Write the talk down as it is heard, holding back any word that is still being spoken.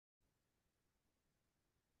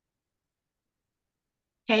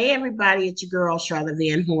Hey everybody, it's your girl Charlotte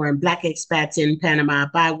Van Horn, Black Expats in Panama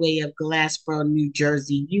by way of Glassboro, New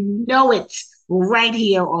Jersey. You know it right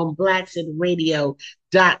here on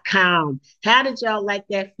blacksinradio.com. How did y'all like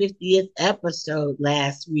that 50th episode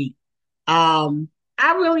last week? Um,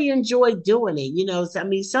 I really enjoyed doing it. I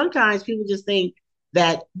mean, sometimes people just think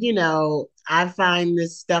that, I find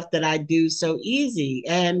this stuff that I do so easy.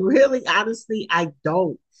 And really, honestly, I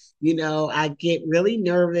don't. I get really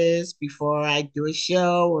nervous before I do a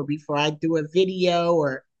show or before I do a video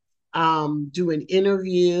or do an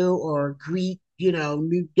interview or greet,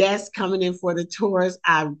 new guests coming in for the tours.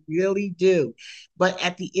 I really do. But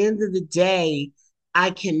at the end of the day,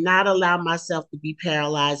 I cannot allow myself to be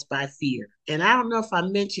paralyzed by fear. And I don't know if I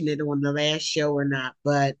mentioned it on the last show or not,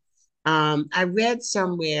 but I read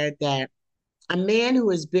somewhere that a man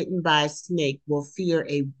who is bitten by a snake will fear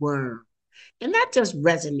a worm. And that just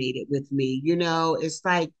resonated with me. It's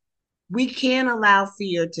like we can't allow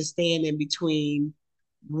fear to stand in between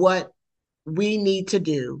what we need to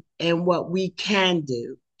do and what we can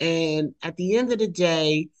do. And at the end of the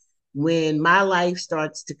day, when my life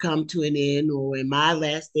starts to come to an end or when my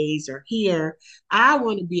last days are here, I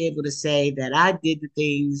want to be able to say that I did the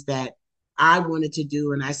things that I wanted to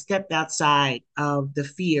do and I stepped outside of the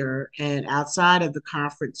fear and outside of the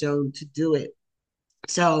comfort zone to do it.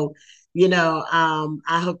 So,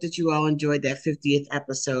 I hope that you all enjoyed that 50th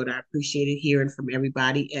episode. I appreciated hearing from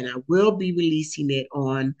everybody, and I will be releasing it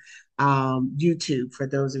on YouTube for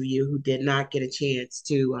those of you who did not get a chance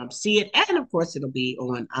to see it. And of course, it'll be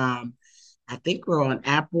on, I think we're on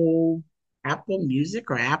Apple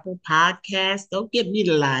Music or Apple Podcast. Don't give me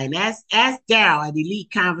the line. Ask Daryl at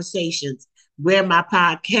Elite Conversations where my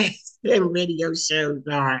podcast and radio shows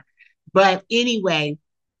are. But anyway,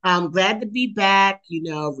 I'm glad to be back,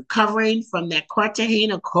 recovering from that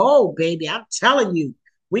Cartagena cold, baby. I'm telling you,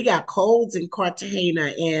 we got colds in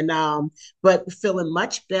Cartagena and but feeling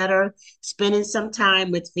much better, spending some time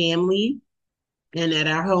with family and at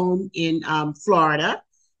our home in Florida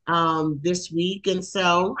this week. And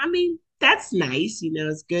so, I mean, that's nice.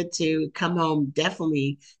 It's good to come home.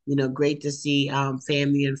 Definitely, great to see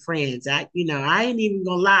family and friends. I ain't even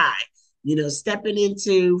gonna lie. Stepping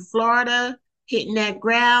into Florida, hitting that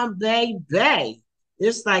ground, baby.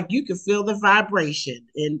 It's like you can feel the vibration.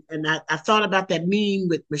 And I thought about that meme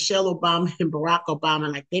with Michelle Obama and Barack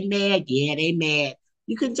Obama, like they mad, yeah, they mad.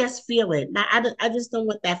 You can just feel it. Now, I just don't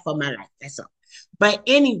want that for my life. That's all. But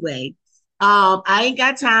anyway, I ain't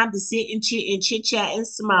got time to sit and chit chat and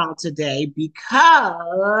smile today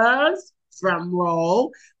because drum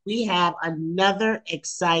roll, we have another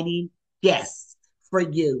exciting guest for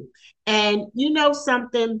you. And you know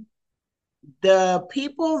something, the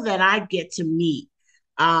people that I get to meet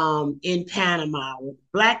in Panama,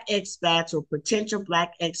 Black expats or potential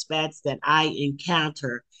Black expats that I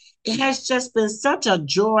encounter, it has just been such a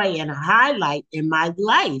joy and a highlight in my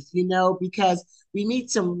life, because we meet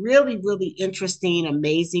some really, really interesting,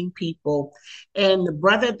 amazing people. And the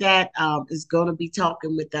brother that is going to be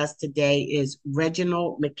talking with us today is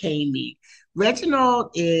Reginald McKamie. Reginald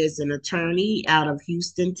is an attorney out of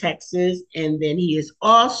Houston, Texas, and then he is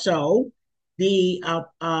also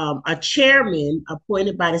a chairman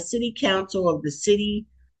appointed by the city council of the city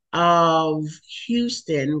of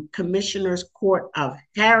Houston, Commissioner's Court of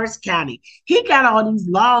Harris County. He got all these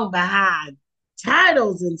long behind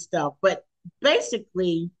titles and stuff, but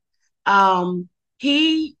basically, um,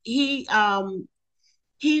 he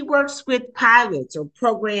works with pilots or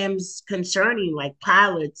programs concerning like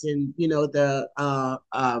pilots and the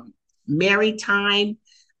maritime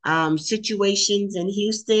situations in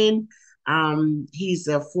Houston. He's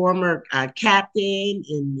a former captain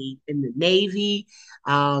in the Navy.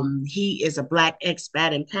 He is a Black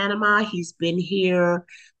expat in Panama. He's been here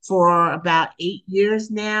for about 8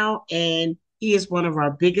 years now, and he is one of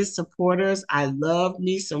our biggest supporters. I love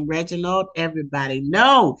me some Reginald. Everybody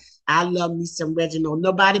know I love me some Reginald.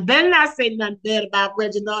 Nobody better not say nothing bad about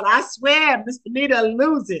Reginald. I swear, Mr. Nita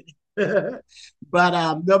lose it.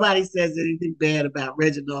 But nobody says anything bad about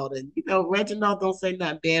Reginald. And, Reginald don't say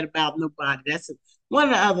nothing bad about nobody. That's one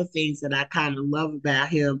of the other things that I kind of love about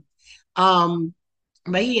him. Um,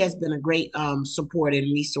 but he has been a great support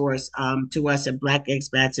and resource to us at Black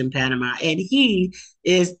Expats in Panama. And he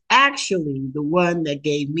is actually the one that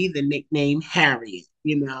gave me the nickname Harriet,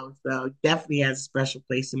 so definitely has a special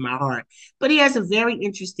place in my heart. But he has a very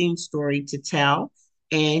interesting story to tell.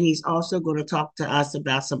 And he's also going to talk to us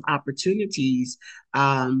about some opportunities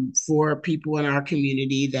for people in our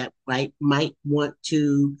community that might want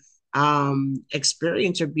to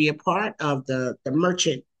experience or be a part of the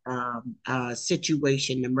merchant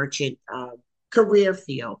situation, the merchant career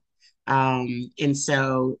field. And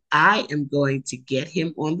so I am going to get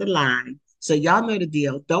him on the line. So y'all know the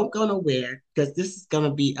deal. Don't go nowhere because this is going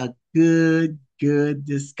to be a good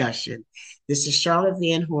discussion. This is Charlotte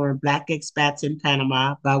Van Horn, Black Expats in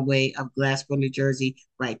Panama by way of Glasgow, New Jersey,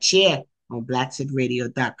 right here on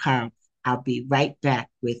blacksedradio.com. I'll be right back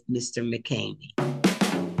with Mr. McKamie.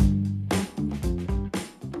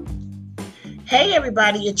 Hey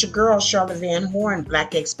everybody, it's your girl Charlotte Van Horn,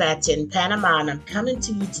 Black Expats in Panama, and I'm coming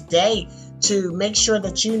to you today to make sure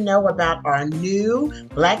that you know about our new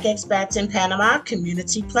Black Expats in Panama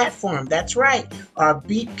community platform. That's right, our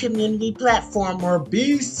Beat Community Platform, or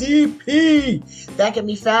BCP. That can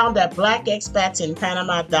be found at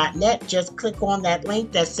blackexpatsinpanama.net. Just click on that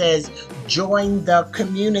link that says Join the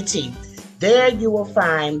Community. There you will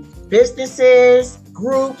find businesses,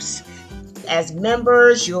 groups. As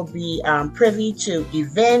members, you'll be privy to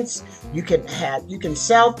events. You can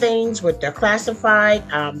sell things with the classified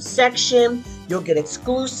section. You'll get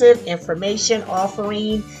exclusive information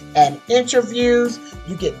offering and interviews.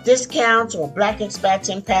 You get discounts on Black Expats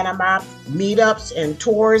in Panama meetups and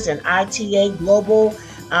tours and ITA global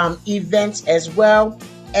events as well,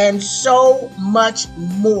 and so much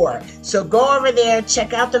more. So go over there,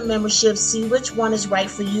 check out the membership, see which one is right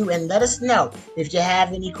for you, and let us know if you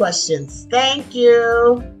have any questions. Thank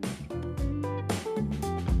you.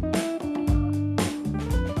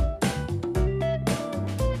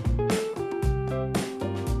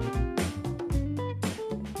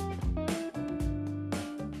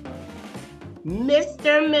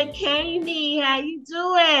 Mr. McKamie, how you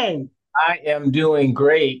doing? I am doing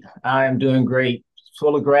great. I am doing great.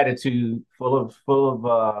 Full of gratitude, full of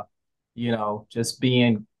just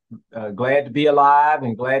being glad to be alive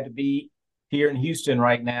and glad to be here in Houston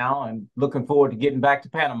right now and looking forward to getting back to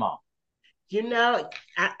Panama. You know,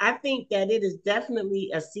 I think that it is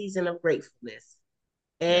definitely a season of gratefulness.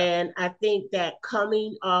 Yeah. And I think that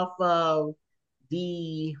coming off of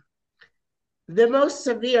the the most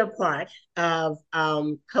severe part of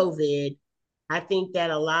COVID, I think that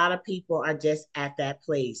a lot of people are just at that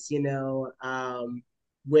place,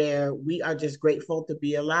 where we are just grateful to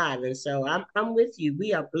be alive. And so I'm with you.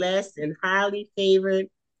 We are blessed and highly favored.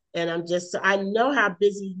 And I know how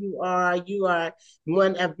busy you are. You are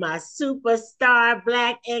one of my superstar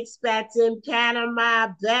Black expats in Panama,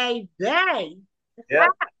 baby. Yeah.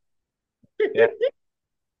 Yeah.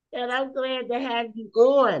 And I'm glad to have you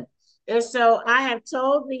on. And so I have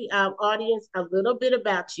told the audience a little bit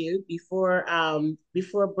about you before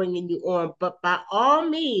bringing you on. But by all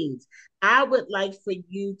means, I would like for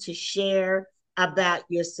you to share about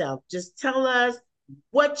yourself. Just tell us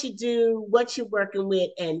what you do, what you're working with,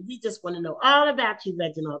 and we just want to know all about you,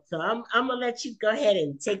 Reginald. So I'm gonna let you go ahead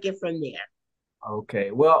and take it from there.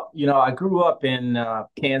 Okay. Well, I grew up in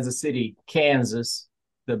Kansas City, Kansas.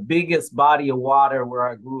 The biggest body of water where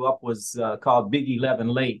I grew up was called Big 11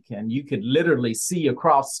 Lake, and you could literally see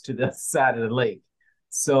across to the side of the lake.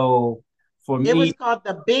 So for It was me, called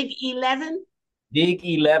the Big 11. Big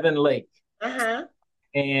 11 Lake. Uh-huh.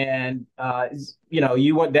 And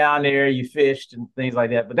you went down there, you fished and things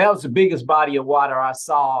like that. But that was the biggest body of water I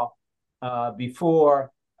saw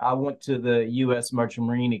before I went to the U.S. Merchant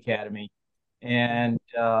Marine Academy. And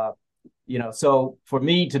so for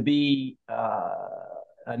me to be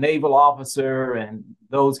a naval officer and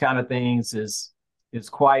those kind of things is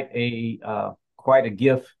quite a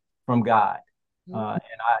gift from God.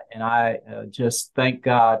 And I just thank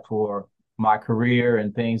God for my career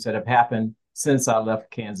and things that have happened since I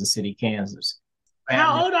left Kansas City, Kansas.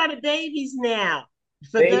 How Family, old are the babies now?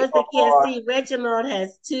 For they those that can't are, see, Reginald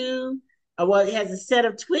has he has a set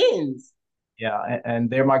of twins. yeah, and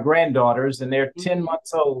they're my granddaughters, and they're 10 Mhm.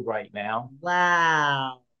 months old right now.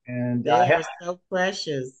 Wow, And they are so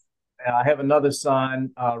precious. I have another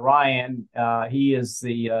son, Ryan. He is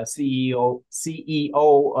the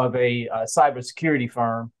CEO of a cybersecurity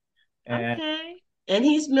firm, and Okay. And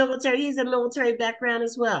he's military. He's a military background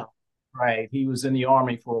as well. right, he was in the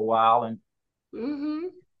army for a while. And Mm-hmm.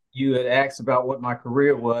 you had asked about what my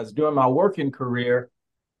career was. During my working career,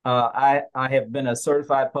 I have been a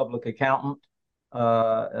certified public accountant,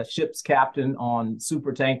 a ship's captain on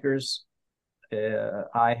super tankers.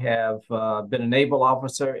 I have been a naval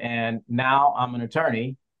officer, and now I'm an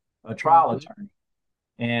attorney, a trial Mm-hmm. attorney.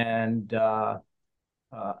 And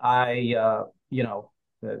I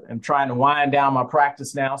am trying to wind down my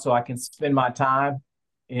practice now so I can spend my time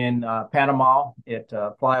in Panama at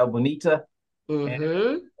Playa Bonita. And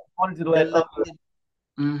Mm-hmm. wanted to The let other, lovely.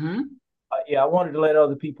 Mm-hmm. yeah, I wanted to let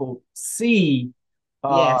other people see,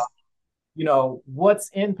 uh, Yes. what's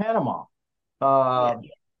in Panama. Yeah. Uh,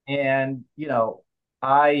 and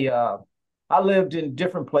I I lived in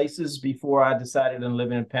different places before I decided on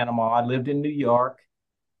living in Panama. I lived in New York.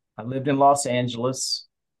 I lived in Los Angeles.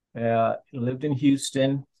 Lived in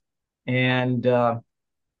Houston, and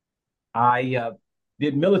I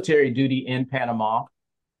did military duty in Panama,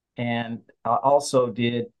 and I also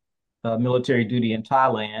did military duty in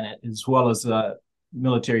Thailand, as well as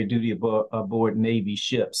military duty aboard Navy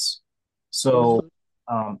ships. So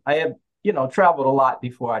Mhm. I have, traveled a lot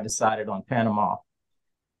before I decided on Panama.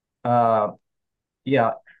 Uh,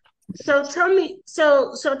 yeah, So tell me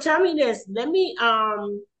this. Let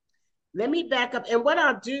me back up. And what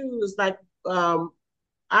I'll do is like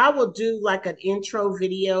I will do like an intro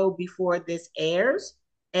video before this airs,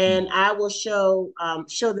 and I will show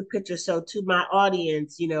the picture. So to my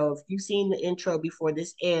audience, if you've seen the intro before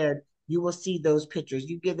this aired, you will see those pictures.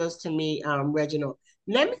 You give those to me, Reginald.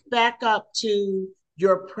 Let me back up to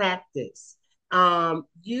your practice.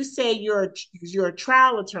 You say you're a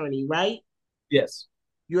trial attorney, right? yes.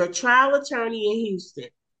 You're a trial attorney in Houston.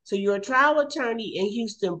 So you're a trial attorney in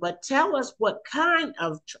Houston, but tell us what kind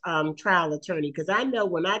of trial attorney, because I know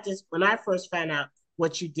when I first found out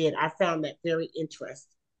what you did, I found that very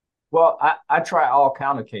interesting. Well, I try all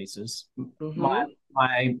kind of cases. My Mm-hmm.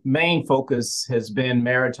 my main focus has been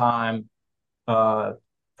maritime, uh,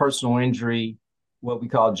 personal injury, what we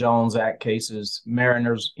call Jones Act cases,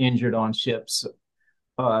 mariners injured on ships,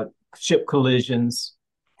 uh, ship collisions,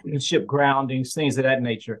 ship groundings, things of that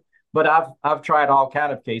nature. But I've tried all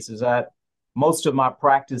kind of cases. Most of my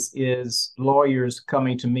practice is lawyers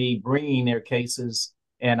coming to me, bringing their cases,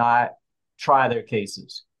 and I try their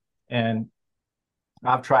cases. And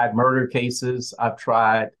I've tried murder cases. I've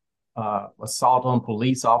tried assault on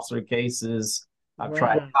police officer cases. I've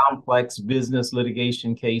tried Wow. complex business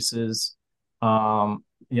litigation cases.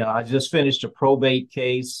 I just finished a probate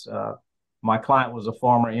case. My client was a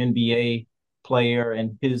former NBA player,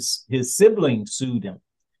 and his sibling sued him,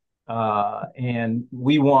 and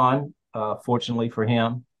we won. Fortunately for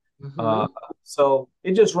him, uh, Mm-hmm. so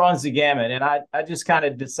it just runs the gamut, and I just kind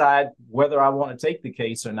of decide whether I want to take the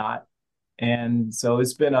case or not. And so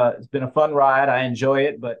it's been a fun ride. I enjoy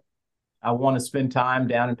it, but I want to spend time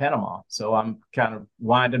down in Panama. So I'm kind of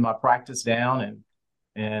winding my practice down,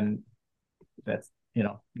 and that's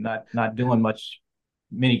not doing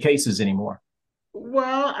many cases anymore.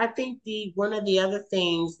 Well, I think the one of the other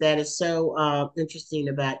things that is so interesting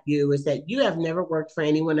about you is that you have never worked for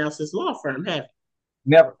anyone else's law firm, have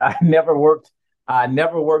Never I never worked I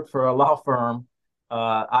never worked for a law firm.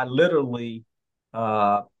 I literally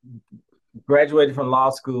uh, graduated from law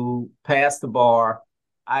school, passed the bar.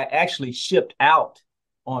 I actually shipped out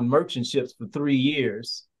on merchant ships for 3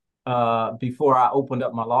 years before I opened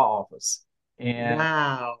up my law office. you? And,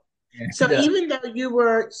 Wow. and So even though you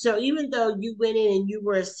went in and you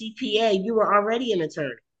were a CPA, you were already an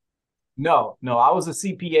attorney. no, no, I was a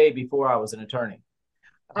CPA before I was an attorney.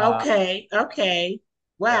 Uh, Okay, okay.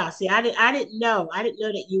 yeah, Wow. See, I didn't know. I didn't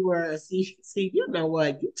know that you were a C. See, you know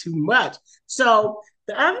what? You too much. So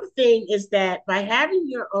the other thing is that by having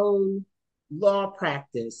your own law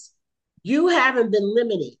practice, you haven't been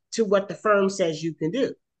limited to what the firm says you can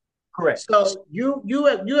do. correct. So you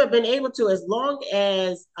have been able to, as long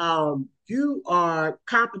as you are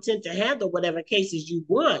competent to handle whatever cases you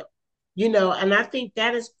want, and I think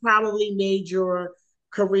that has probably made your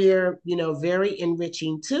career, very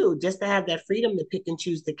enriching too, just to have that freedom to pick and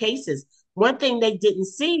choose the cases. One thing they didn't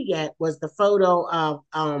see yet was the photo of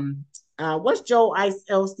what's Joel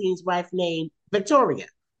Elstein's wife name? Victoria.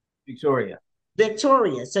 Victoria.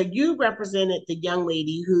 Victoria. So you represented the young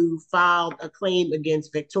lady who filed a claim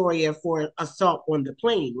against Victoria for assault on the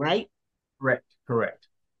plane, right? Correct, correct.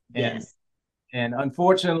 And Yes. and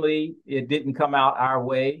unfortunately, it didn't come out our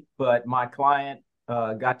way, but my client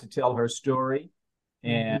got to tell her story.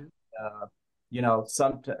 And Mm-hmm.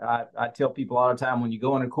 uh, I tell people all the time, when you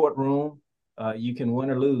go in a courtroom, you can win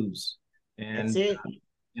or lose, That's and it.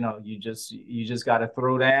 you just got to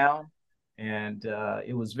throw down. And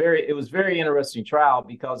it was very interesting trial,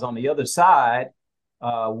 because on the other side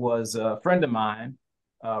was a friend of mine,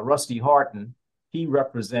 Rusty Harton. He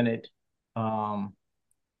represented um,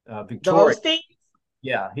 Victoria. Those things.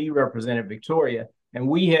 Yeah, he represented Victoria, and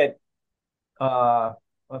we had uh,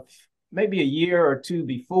 maybe a year or two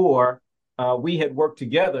before, we had worked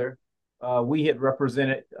together. We had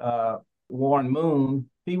represented Warren Moon.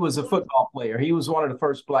 He was a football player. He was one of the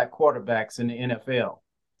first black quarterbacks in the NFL.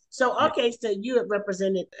 So Yeah. okay, so you had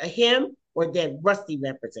represented him, or did Rusty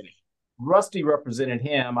represented Rusty represented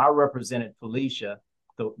him. I represented Felicia,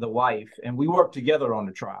 the wife, and we worked together on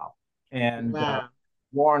the trial. him? And Wow.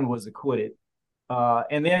 Warren was acquitted.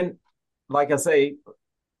 And then, like I say,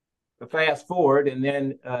 fast forward, and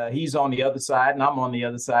then he's on the other side, and I'm on the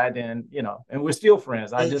other side, and and we're still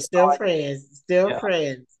friends. I And just saw still him. friends, still Yeah,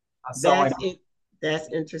 friends. I saw him. That's it.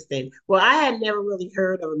 That's interesting. Well, I had never really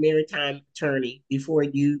heard of a maritime attorney before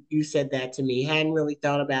you said that to me. Hadn't really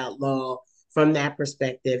thought about law from that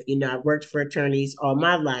perspective. I worked for attorneys all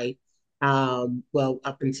my life. Well,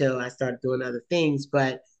 up until I started doing other things,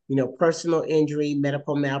 but personal injury,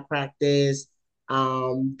 medical malpractice,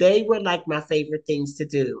 they were like my favorite things to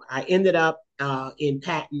do. I ended up in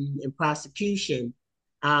patent and prosecution,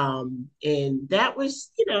 and that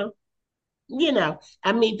was,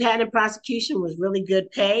 I mean, patent prosecution was really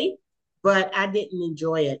good pay, but I didn't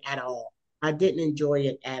enjoy it at all. I didn't enjoy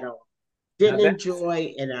it at all. Now Didn't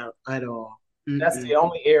enjoy it at all. that's Mm-mm. the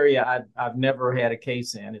only area I've never had a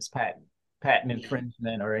case in is patent Yeah,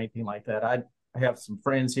 infringement or anything like that. I have some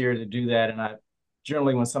friends here that do that, and I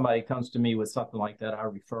generally when somebody comes to me with something like that, I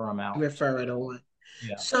refer them out. refer it on.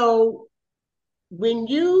 Yeah. So when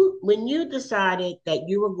you decided that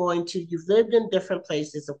you were going to, you've lived in different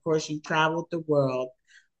places, of course you traveled the world.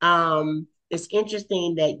 It's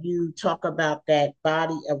interesting that you talk about that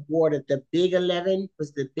body of water, the Big 11.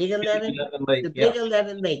 Was the Big 11? Lake, The yeah, Big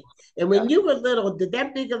 11 lake. And yeah. when you were little, did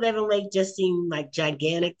that Big 11 lake just seem like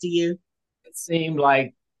gigantic to you? It seemed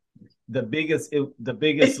like the biggest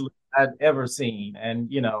I'd ever seen,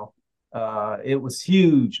 and it was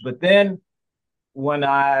huge. But then when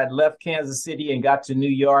I left Kansas City and got to New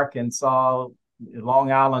York and saw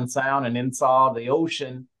Long Island Sound and then saw the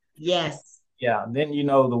ocean, Yes. yeah, then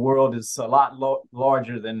the world is a lot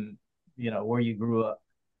larger than where you grew up.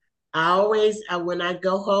 When I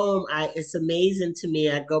go home, it's amazing to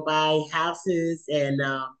me. I go by houses and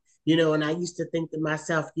I used to think to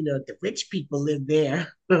myself, the rich people live there.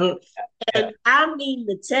 Yeah. And I mean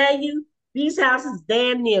to tell you, these houses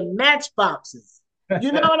damn near matchboxes.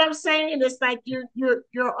 You know what I'm saying? It's like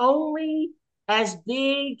you're only as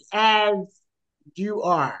big as you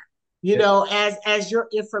are. As your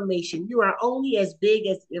information, you are only as big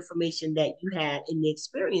as the information that you had and the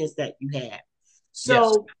experience that you had. Yes.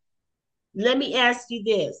 So let me ask you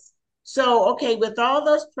this. So, okay, with all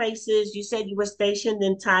those places, you said you were stationed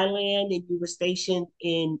in Thailand and you were stationed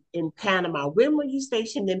in Panama. When were you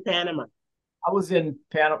stationed in Panama? I was in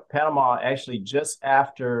Panama actually just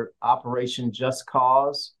after Operation Just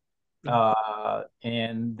Cause.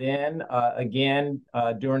 And then again,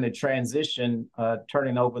 during the transition,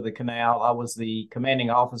 turning over the canal, I was the commanding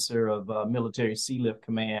officer of Military Sea Lift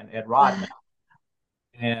Command at Wow. Rodman.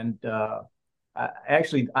 And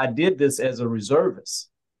I did this as a reservist.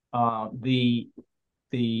 The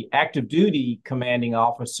active duty commanding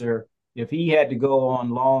officer, if he had to go on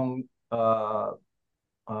long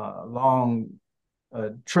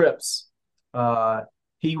trips, uh,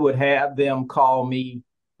 he would have them call me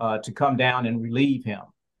to come down and relieve him.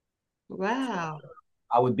 Wow.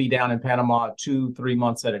 I would be down in Panama 2, 3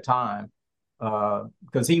 months at a time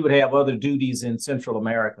because he would have other duties in Central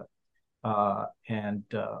America. And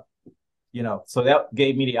so that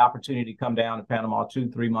gave me the opportunity to come down to Panama 2,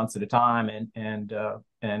 3 months at a time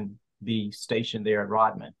and be stationed there at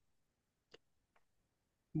Rodman.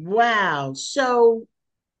 Wow. So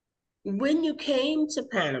when you came to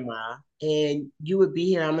Panama and you would be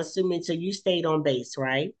here, I'm assuming, so you stayed on base,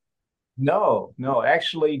 right? No, no.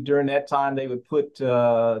 Actually, during that time, they would put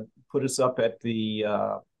us up at the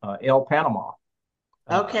El Panama,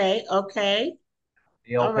 uh, Okay, okay.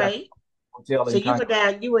 the El All Panama right. Hotel So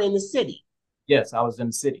in you were in the city. Yes, I was in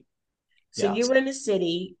the city. So Yeah. you were in the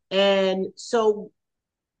city. And so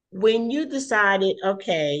when you decided,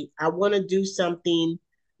 okay, I want to do something,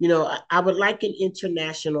 I would like an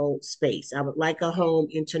international space. I would like a home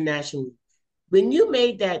internationally. When you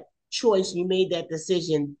made that choice, you made that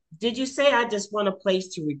decision, did you say, I just want a place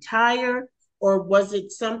to retire? Or was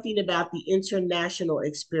it something about the international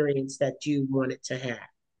experience that you wanted to have?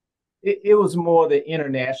 It was more the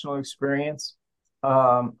international experience.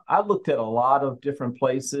 I looked at a lot of different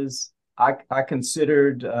places. I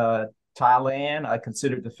considered Thailand. I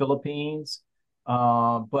considered the Philippines,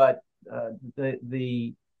 but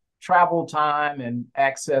the travel time and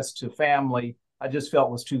access to family, I just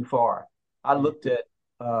felt was too far. I looked at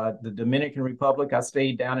the Dominican Republic. I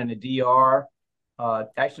stayed down in the DR.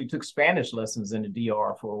 Actually, took Spanish lessons in the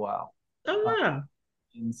DR for a while Oh, wow.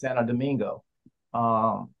 in Santo Domingo.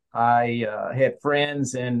 I had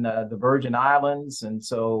friends in the Virgin Islands, and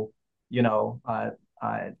so I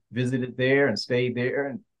visited there and stayed there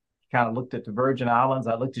and kind of looked at the Virgin Islands.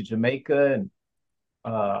 I looked at Jamaica, and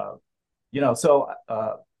uh,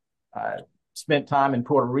 I spent time in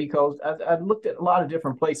Puerto Rico. I looked at a lot of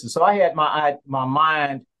different places, so I had my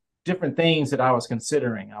mind different things that I was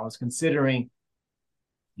considering. I was considering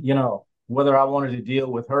whether I wanted to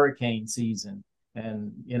deal with hurricane season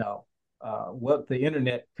and, what the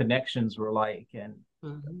internet connections were like, and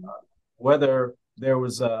Mhm. whether there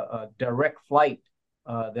was a direct flight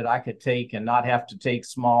that I could take and not have to take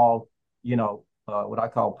small, what I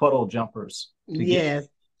call puddle jumpers to get. Yes.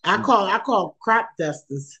 I call crop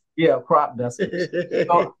dusters. Yeah, crop dusters.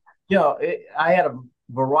 So, I had a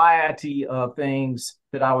variety of things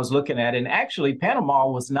that I was looking at, and actually, Panama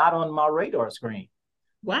was not on my radar screen.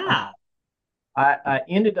 Wow. I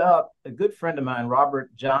ended up, a good friend of mine,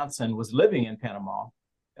 Robert Johnson, was living in Panama,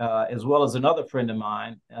 as well as another friend of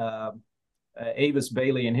mine, Avis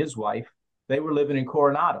Bailey and his wife. They were living in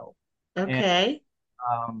Coronado, and Okay.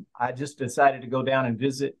 I just decided to go down and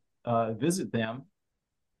visit them.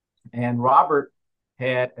 And Robert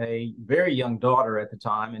had a very young daughter at the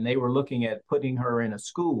time, and they were looking at putting her in a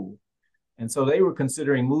school. And so they were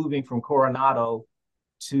considering moving from Coronado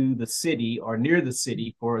to the city or near the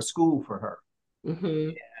city for a school for her. Hmm.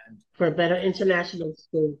 And For a better international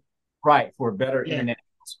school. right, for a better Yeah.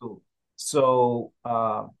 international school. So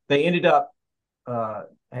they ended up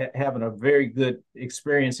having a very good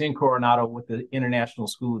experience in Coronado with the international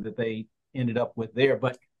school that they ended up with there.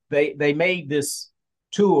 But they made this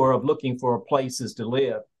tour of looking for places to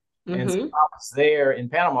live. And so Hmm. I was there in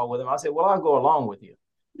Panama with them. I said, well, I'll go along with you.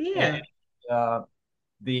 And Yeah. uh,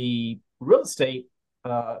 the real estate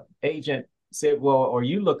agent said, well, are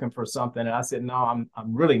you looking for something? And I said, no, I'm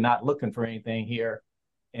really not looking for anything here.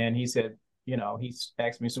 And he said, he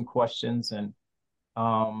asked me some questions, and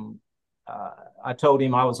um, uh, I told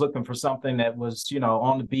him I was looking for something that was,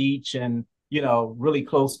 on the beach and, really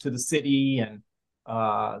close to the city, and,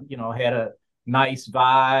 had a nice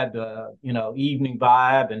vibe, evening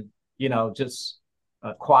vibe, and, just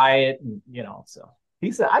quiet. And, so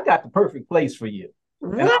he said, I got the perfect place for you.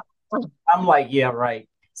 And What? I'm like, yeah, right.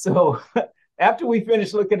 So after we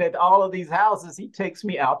finished looking at all of these houses, he takes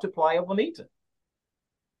me out to Playa Bonita.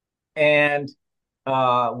 And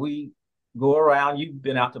we go around. You've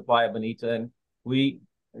been out to Playa Bonita, and we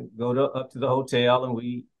go up to the hotel, and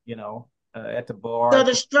we, at the So bar.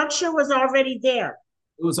 the structure was already there.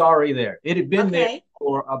 It was already there. It had been there Okay.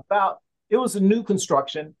 for about. It was a new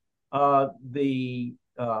construction. The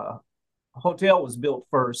hotel was built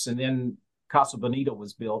first, and then Casa Bonita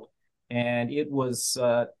was built, and it was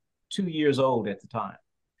 2 years old at the time.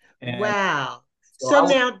 And Wow. so So I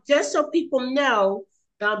was now, just so people know,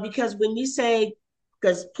 because when you say,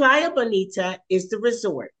 because Playa Bonita is the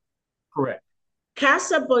resort, correct.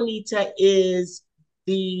 Casa Bonita is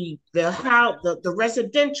the how the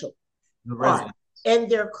residential The part, resident, and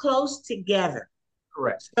they're close together.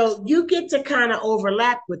 correct. So you get to kind of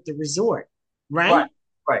overlap with the resort, Right, right?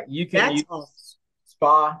 right. You can That's use awesome.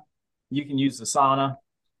 spa, you can use the sauna,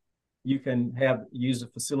 you can use the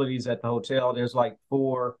facilities at the hotel. There's like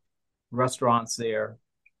four restaurants there.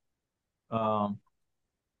 Um,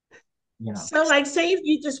 you know. So, like, say if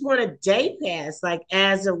you just want a day pass, like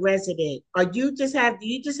as a resident, or do you just have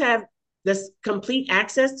this complete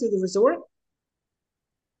access to the resort?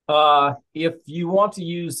 If you want to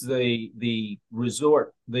use the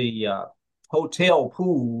resort, the hotel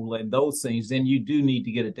pool and those things, then you do need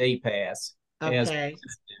to get a day pass as Okay.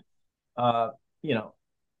 uh, you know,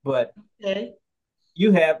 but Okay.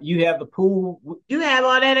 you have the pool. You have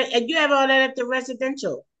all that, and you have all that at the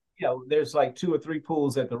residential. There's like two or three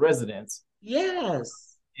pools at the residence,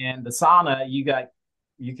 Yes. and the sauna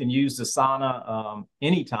you can use the sauna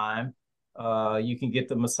anytime. You can get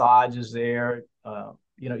the massages there.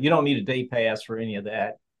 You don't need a day pass for any of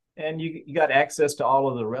that, and you got access to all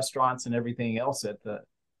of the restaurants and everything else at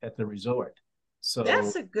the resort. So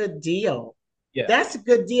That's a good deal. yeah. That's a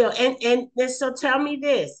good deal. And so tell me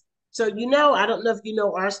this. So I don't know if you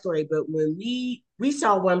know our story, but when we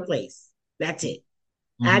saw one place, that's it.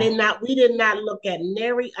 Mm-hmm. We did not look at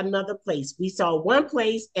nary another place. We saw one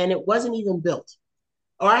place and it wasn't even built.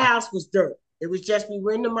 Our house was dirt. It was just we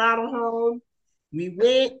were in the model home. We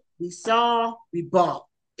went, we saw, we bought.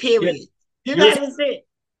 Yeah, Period. yours That was it.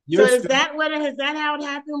 So yours is that how it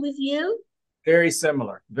happened with you? very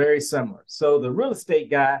similar, very similar. So the real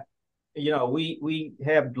estate guy, we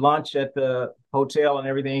have lunch at the hotel and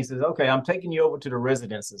everything. He says, "Okay, I'm taking you over to the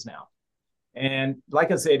residences now." And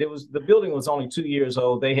like I said, the building was only 2 years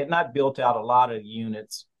old. They had not built out a lot of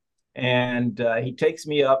units. And he takes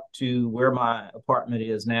me up to where my apartment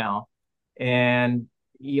is now, and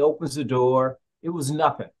he opens the door. It was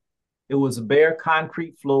nothing. It was a bare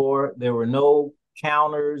concrete floor. There were no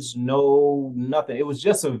counters, no nothing. It was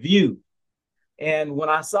just a view. And when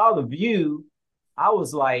I saw the view, I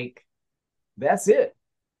was like, that's it.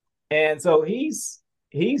 And so he's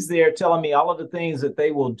there telling me all of the things that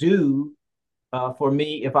they will do for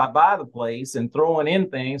me if I buy the place and throwing in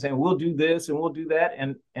things and we'll do this and we'll do that.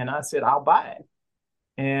 And I said, I'll buy it.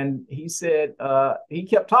 And he said, he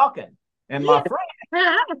kept talking. And Yeah.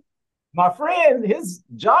 my friend, his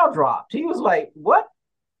jaw dropped. He was like, what?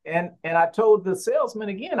 And I told the salesman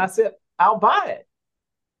again, I said, I'll buy it.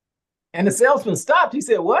 And the salesman stopped. He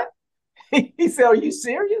said, what? He said, are you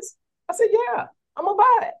serious? I said, yeah, I'm gonna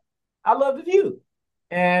buy it. I love the view.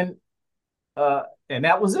 And and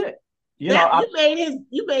that was it. You know, That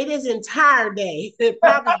you made his entire day,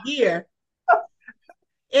 probably year.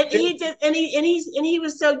 And he just and he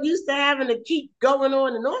was so used to having to keep going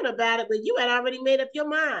on and on about it, but you had already made up your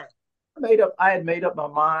mind. I had made up my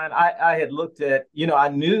mind. I had looked at, I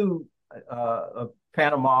knew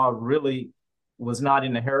Panama really was not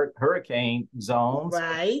in the hurricane zones.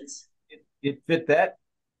 Right. It fit that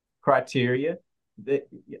criteria. That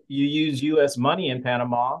you use U.S. money in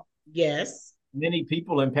Panama. Yes. Many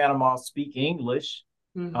people in Panama speak English.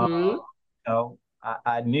 Mm-hmm.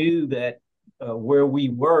 I knew that where we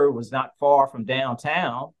were was not far from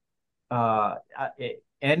downtown,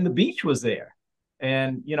 and the beach was there.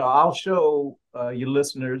 And I'll show your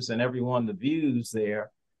listeners and everyone the views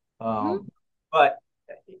there. Mm-hmm. But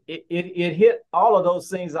it hit all of those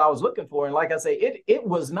things I was looking for, and like I say, it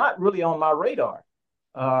was not really on my radar.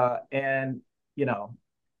 And you know,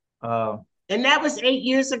 uh, And that was 8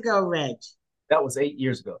 years ago, Reg. that was 8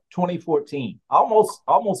 years ago, 2014, almost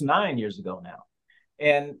 9 years ago now.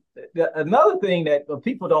 And another thing that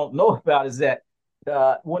people don't know about is that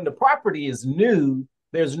when the property is new,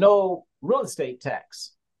 there's no real estate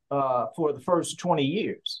tax for the first 20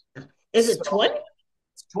 years. Is it 20?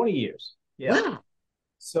 It's 20 years. Yeah. Wow.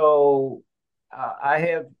 So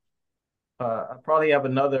I probably have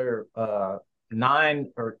another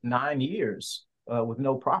 9 years with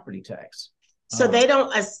no property tax. So they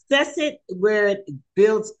don't assess it where it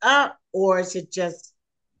builds up, or is it just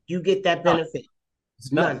you get that benefit?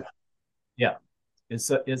 It's None. none. Yeah,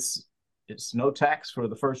 it's no tax for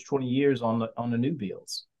the first 20 years on the new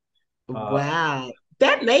builds. Wow.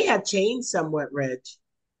 That may have changed somewhat, Reg. I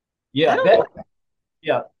Yeah, don't know.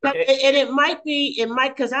 yeah, And it might,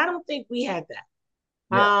 because I don't think we had that.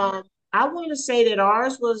 yeah. I want to say that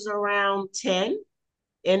ours was around 10.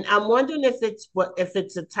 And I'm wondering if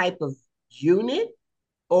it's a type of unit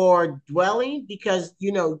or dwelling, because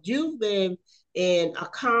you live in a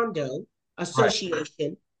condo Right.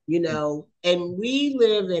 association, and we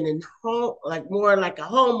live in home, like more like a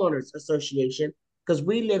homeowners association, because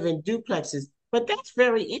we live in duplexes. But that's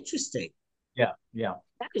very interesting. Yeah, yeah.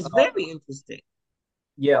 That is Uh, very interesting.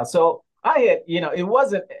 yeah. So I had, it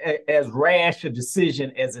wasn't as rash a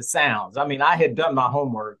decision as it sounds. I mean, I had done my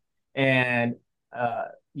homework, and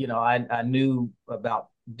I knew about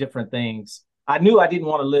different things. I knew I didn't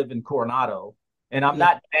want to live in Coronado, and I'm Yeah.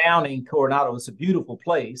 not downing Coronado. It's a beautiful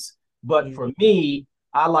place, but Yeah. for me,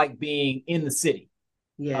 I like being in the city,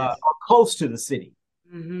 Yes. or close to the city.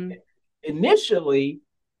 Mm-hmm. Initially,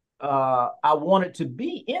 I wanted to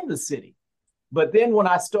be in the city. But then when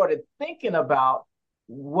I started thinking about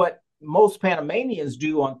what most Panamanians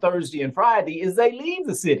do on Thursday and Friday is they leave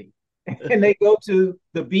the city and they go to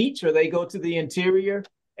the beach or they go to the interior.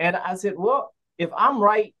 And I said, well, if I'm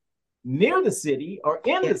right near the city or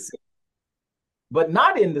in Yeah. the city, but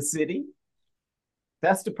not in the city,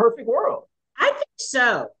 that's the perfect world. I think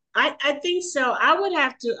so. I think so. I would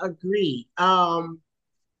have to agree.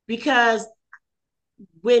 Because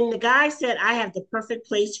when the guy said, I have the perfect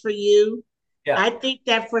place for you, Yeah. I think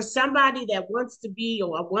that for somebody that wants to be,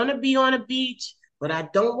 or I want to be on a beach, but I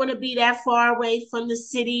don't want to be that far away from the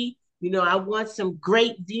city, I want some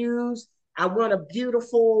great views. I want a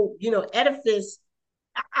beautiful, edifice.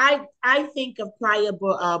 I think of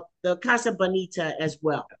the Casa Bonita as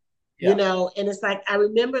well. Yeah. And it's like I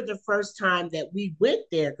remember the first time that we went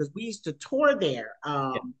there, because we used to tour there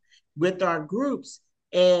Yeah. with our groups.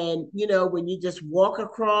 And when you just walk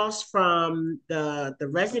across from the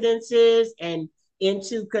residences and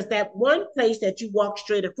into, because that one place that you walk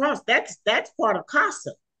straight across, that's part of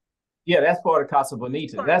Casa. Yeah. That's part of Casa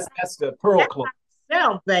Bonita. That's the Pearl That's Club.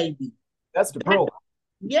 myself, baby. That's the That, Pearl Club.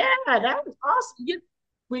 yeah, that was awesome.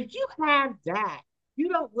 When you have that, you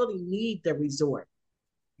don't really need the resort.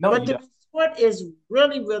 No, But you the don't. resort is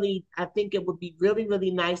really, really, I think it would be really,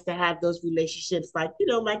 really nice to have those relationships, like,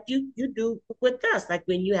 like you do with us, like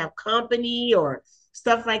when you have company or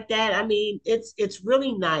stuff like that. I mean, it's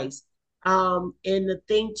really nice. And the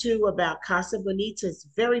thing too about Casa Bonita is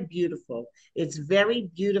very beautiful. It's very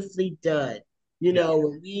beautifully done. Yeah.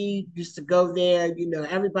 When we used to go there,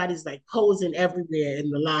 everybody's like posing everywhere in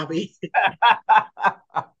the lobby.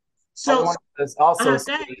 I So, wanted to also go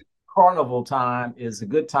say ahead. carnival time is a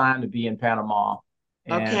good time to be in Panama,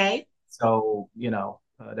 and Okay. so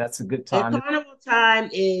that's a good And time. carnival time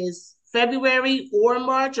is February or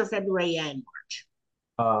March or February and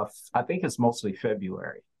March. I think it's mostly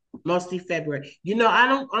February. Mostly February.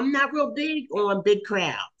 I'm not real big on big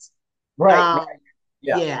crowds. Right, right. Um,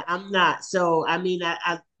 Yeah. yeah, I'm not. So I mean,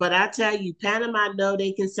 but I tell you, Panama know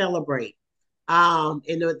they can celebrate. And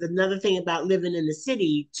another thing about living in the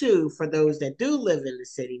city too, for those that do live in the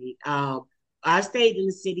city, I stayed in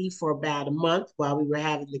the city for about a month while we were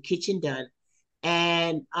having the kitchen done.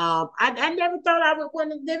 And I never thought I would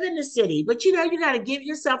want to live in the city, but you got to give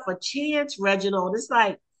yourself a chance, Reginald. It's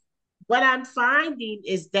like what I'm finding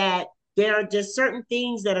is that there are just certain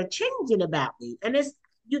things that are changing about me. And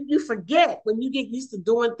you forget when you get used to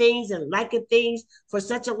doing things and liking things for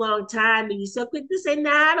such a long time, and you're so quick to say,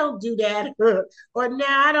 nah, I don't do that, or nah,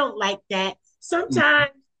 I don't like that. Mhm.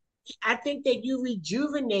 Sometimes I think that you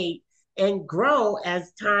rejuvenate and grow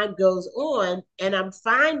as time goes on. And I'm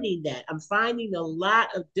finding that. I'm finding a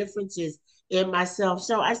lot of differences in myself.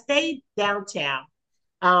 So I stayed downtown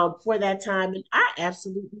for that time, and I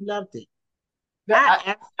absolutely loved it. I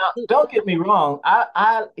Now, absolutely. don't get me wrong.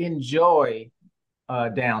 I enjoy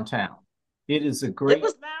downtown. It is a It great,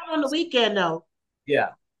 was loud on the weekend though. yeah,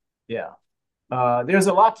 yeah. There's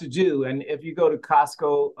a lot to do, and if you go to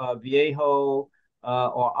Costco Viejo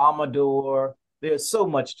or Amador, there's so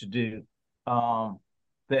much to do um,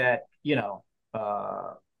 that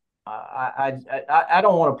uh, I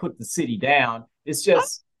don't want to put the city down. It's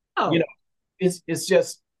just you know Oh, it's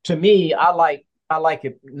just to me I like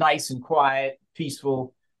it nice and quiet,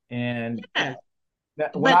 peaceful, and yeah.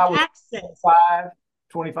 when But I was access. 25,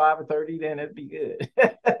 25 or 30, then it'd be good.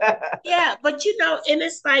 Yeah, but and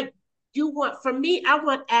it's like for me, I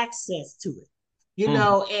want access to it.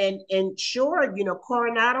 Mhm. And sure,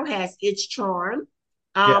 Coronado has its charm,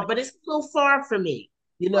 Yeah, but it's a little far for me.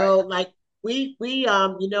 right. Like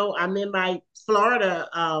I'm in my Florida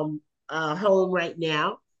home right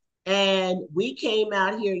now, and we came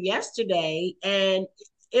out here yesterday, and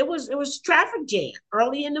it was traffic jam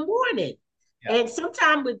early in the morning. Yeah. And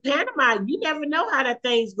sometime with Panama, you never know how that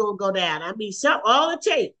thing's gonna go down. I mean, all it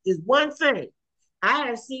takes is one thing. I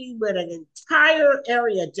have seen with an entire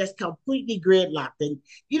area just completely gridlocked, and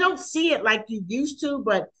you don't see it like you used to,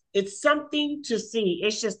 but it's something to see.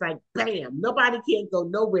 It's just like bam, nobody can go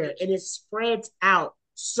nowhere, and it spreads out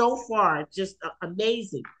so far, just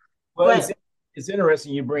amazing. Well, But it's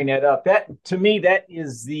interesting you bring that up. That to me, that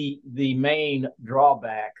is the main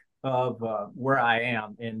drawback of where I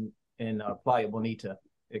am in Playa Bonita,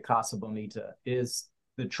 at Casa Bonita, is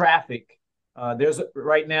the traffic. There's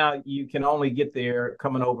right now you can only get there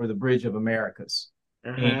coming over the Bridge of Americas,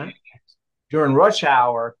 and uh-huh. during rush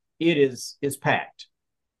hour it's packed,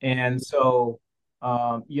 and so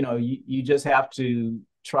you just have to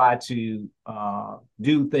try to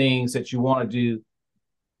do things that you want to do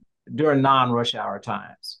during non-rush hour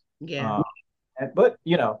times. Yeah, Uh, but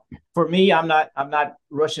for me, I'm not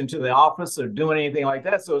rushing to the office or doing anything like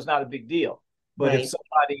that, so it's not a big deal. But if right.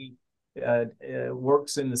 somebody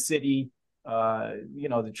works in the city,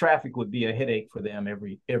 the traffic would be a headache for them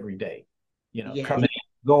every day. Yes, Coming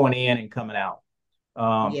going in and coming out.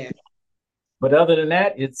 Um, yes. but other than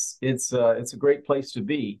that, it's a great place to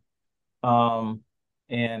be. Um,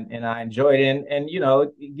 and I enjoy it, and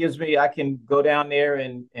it gives me I can go down there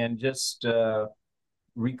and just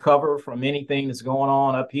recover from anything that's going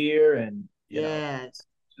on up here, and Yeah. it's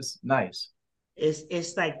just nice.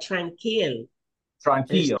 It's like tranquil. It's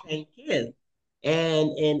Tranquilo. tranquil.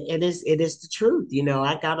 And it is the truth.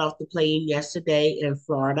 I got off the plane yesterday in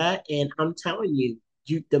Florida, and I'm telling you,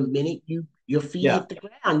 the minute your feet Yeah, hit the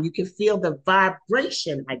ground, you can feel the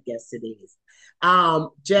vibration, I guess it is. yeah,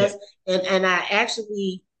 Just and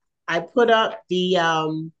I put up the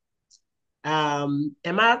am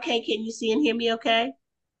I okay? Can you see and hear me okay?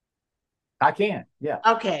 I can. Yeah,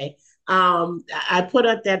 Okay. I put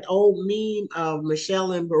up that old meme of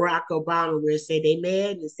Michelle and Barack Obama where it say they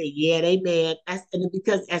mad and say, yeah, they mad.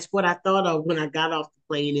 Because that's what I thought of when I got off the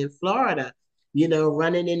plane in Florida,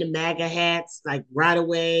 running in the MAGA hats like right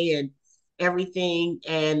away and everything.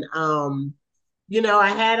 And I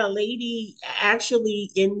had a lady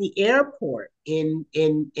actually in the airport in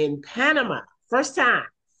Panama, first time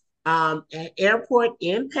airport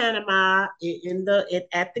in Panama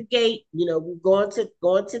at the gate. We're going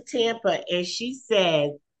to Tampa, and she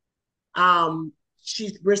said,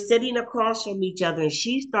 we're sitting across from each other, and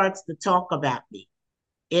she starts to talk about me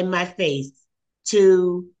in my face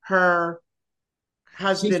to her she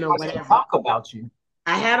husband or starts to whatever. talk about you.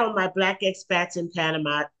 I had on my Black Expats in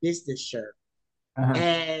Panama business shirt. Uh-huh.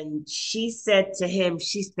 And she said to him,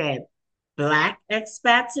 she said, Black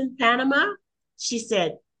expats in Panama? She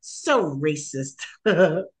said, so racist.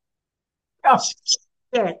 Oh,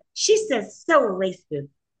 She said, so racist.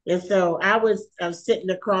 And so I was sitting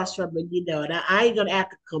across from her, and I ain't gonna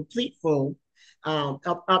act a complete fool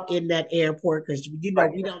up in that airport because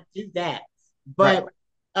right, we don't do that. right.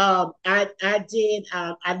 But I did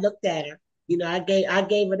I looked at her, I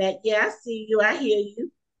gave her that, yeah, I see you, I hear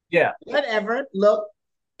you, Yeah. whatever, look.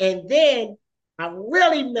 And then I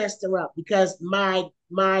really messed her up because my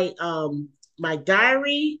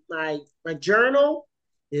diary, my journal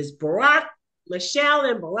is Barack, Michelle,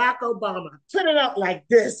 and Barack Obama. Put it up like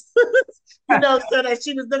this, so that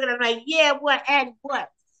she was looking at me like, yeah, what and what.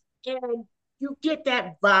 And you get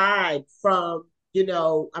that vibe from,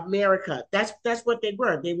 America. That's what they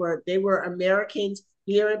were. They were Americans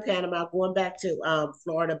here in Panama, going back to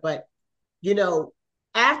Florida. But you know,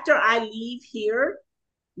 after I leave here,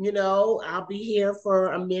 I'll be here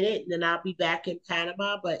for a minute and then I'll be back in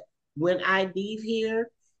Panama. But when I leave here,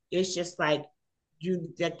 it's just like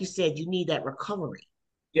you said, you need that recovery.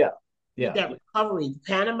 Yeah. You need Yeah. that recovery.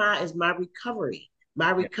 Panama is my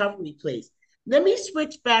Yeah. recovery place. Let me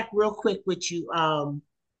switch back real quick with you,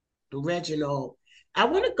 Reginald. I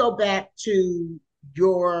want to go back to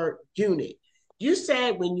your unit. You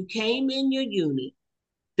said when you came in your unit,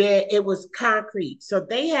 that it was concrete. So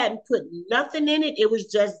they hadn't put nothing in it. It was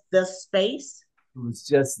just the space. It was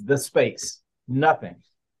just the space, nothing.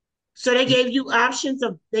 So they gave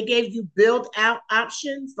you build out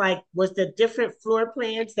options. Like, was the different floor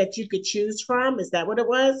plans that you could choose from? Is that what it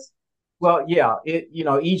was? Well, yeah,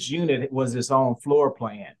 each unit was its own floor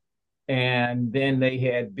plan. And then they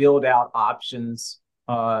had build out options,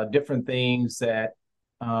 different things that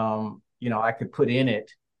I could put in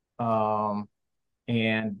it. Um,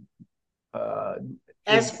 and uh it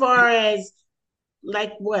As far as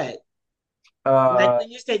like what? Like uh when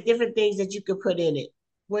you say different things that you could put in it,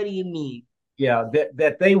 what do you mean? yeah,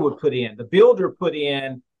 that they would put in. The builder put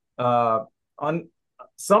in on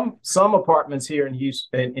some apartments here in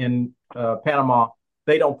Houston, in Panama,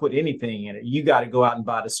 they don't put anything in it. You got to go out and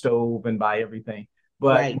buy the stove and buy everything.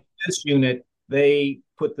 But Right. this unit, they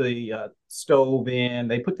put the stove in,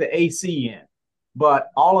 they put the AC in, but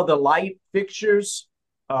all of the light fixtures,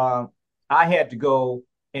 uh, I had to go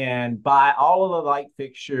and buy all of the light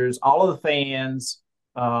fixtures, all of the fans,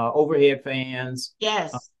 overhead fans,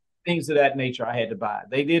 Yes. things of that nature I had to buy.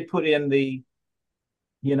 They did put in they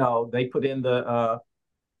put in the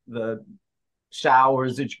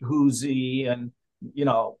showers, the jacuzzi, and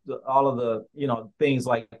all of the things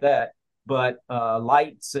like that. But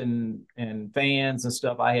lights and fans and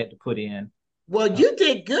stuff I had to put in. Well, you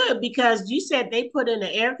did good because you said they put in an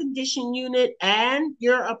air conditioning unit and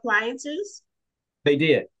your appliances. They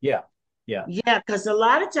did, yeah, yeah, Yeah, because a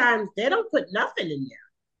lot of times they don't put nothing in there.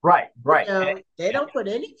 right, right, They don't put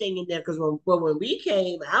anything in there because when we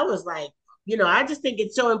came, I was like, I just think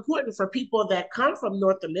it's so important for people that come from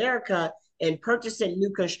North America and purchasing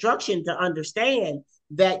new construction to understand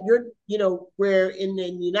that where in the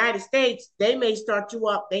United States, they may start you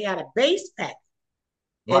up, they had a base pack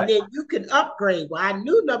and right. then you can upgrade. Well, I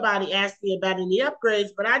knew nobody asked me about any upgrades,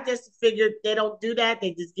 but I just figured they don't do that.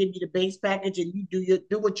 They just give you the base package and you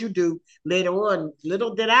do what you do later on.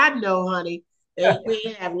 Little did I know, honey,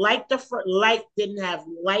 we have light didn't have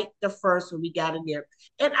light the first when we got in there,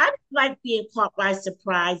 and I didn't like being caught by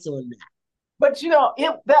surprise on that. But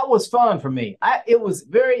it that was fun for me. It was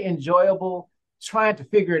very enjoyable trying to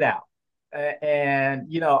figure it out. And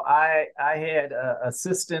I had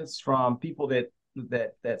assistance from people that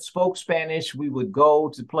spoke Spanish. We would go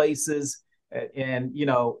to places and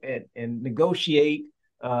negotiate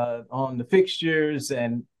on the fixtures,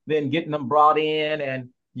 and then getting them brought in, and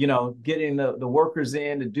getting the workers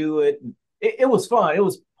in to do it. It was fun. It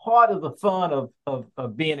was part of the fun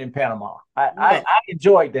of being in Panama. Look, I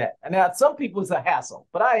enjoyed that. And now some people it's a hassle,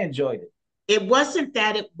 but I enjoyed it. it wasn't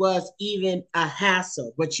that it was even a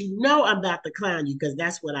hassle, but I'm about to clown you because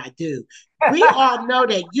that's what I do. We all know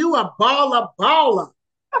that you a baller.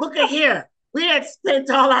 Look at here. We had spent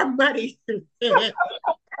all our money getting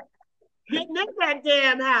in that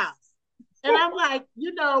damn house. And I'm like,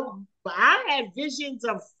 I had visions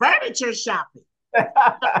of furniture shopping.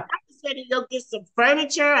 I said to go get some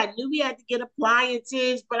furniture. I knew we had to get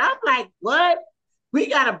appliances, but I'm like, what? We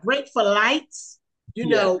got a break for lights, you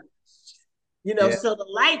Yeah, know, yeah, so the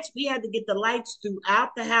lights, we had to get the lights throughout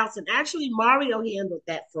the house. And actually Mario handled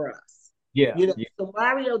that for us. yeah, yeah. So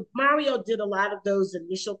Mario did a lot of those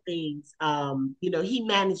initial things. He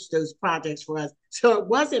managed those projects for us. So it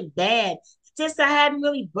wasn't bad. just I hadn't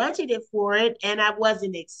really budgeted for it and I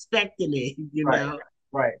wasn't expecting it, you Right, know.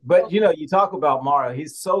 right. But you talk about Mario.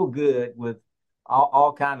 He's so good with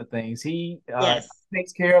all kind of things. He Yes.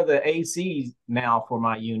 takes care of the AC now for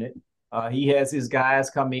my unit. He has his guys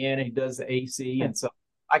come in and he does the AC, and so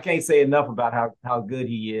I can't say enough about how good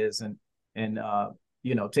he is and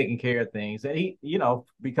taking care of things. And he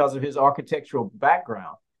because of his architectural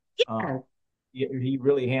background, Yeah. he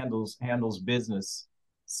really handles business.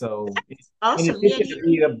 So in Awesome. Yeah, addition to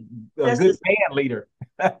being a does good this. band leader.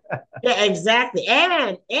 Yeah, exactly.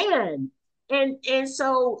 And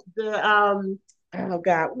so the oh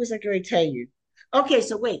God, what was I going to tell you? Okay,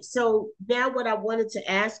 so wait. So now what I wanted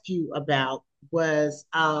to ask you about was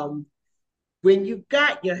when you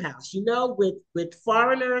got your house, with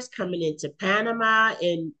foreigners coming into Panama,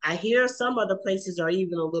 and I hear some other places are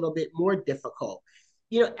even a little bit more difficult.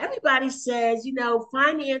 Everybody says,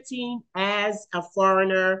 financing as a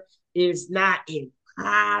foreigner is not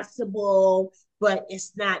impossible, but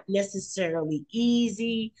it's not necessarily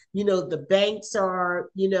easy. The banks are,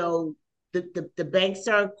 the banks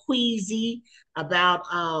are queasy about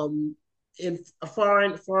in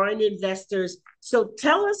foreign investors. So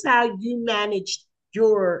tell us how you managed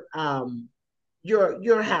your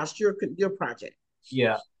house, your project.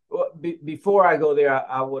 Yeah. Well, before I go there,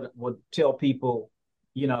 I would tell people,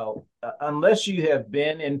 unless you have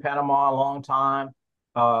been in Panama a long time,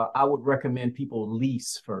 I would recommend people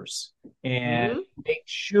lease first and Mm-hmm. make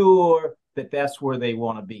sure that that's where they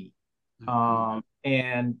want to be. Mm-hmm.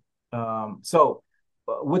 And so,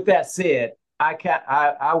 with that said,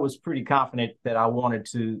 I was pretty confident that I wanted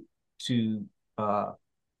to uh,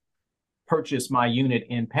 purchase my unit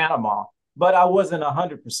in Panama, but I wasn't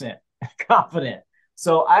 100% confident.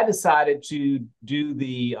 So I decided to do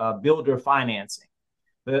the builder financing.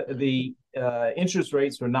 The interest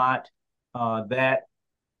rates were not that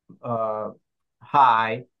uh,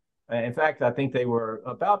 high. In fact, I think they were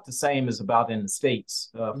about the same as about in the States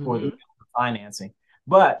for the Mm-hmm. builder financing.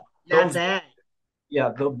 But Not those, bad.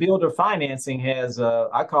 yeah, the builder financing has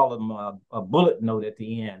I call them a bullet note at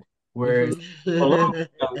the end, whereas balloon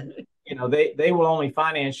Mm-hmm. note, they will only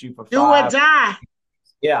finance you for Do or five. die.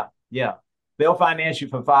 Yeah, yeah. They'll finance you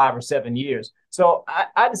for 5 or 7 years. So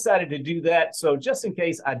I decided to do that. So just in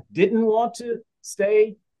case I didn't want to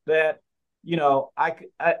stay, that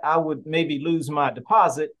I would maybe lose my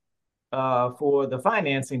deposit for the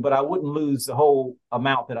financing, but I wouldn't lose the whole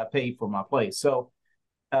amount that I paid for my place. So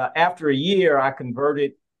after a year, I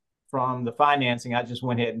converted from the financing. I just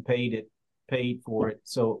went ahead and paid for it.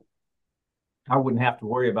 So I wouldn't have to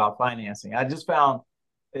worry about financing. I just found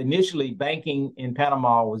initially banking in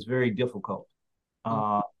Panama was very difficult.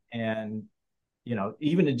 Uh, and,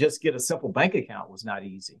 even to just get a simple bank account was not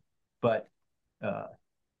easy. But uh,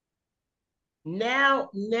 Now,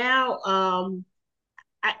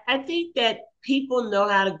 I think that people know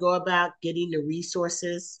how to go about getting the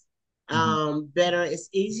resources mhm, better. It's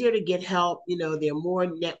easier to get help. There are more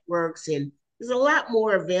networks and there's a lot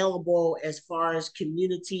more available as far as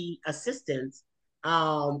community assistance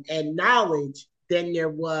and knowledge than there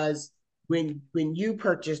was when you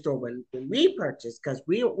purchased or when we purchased, because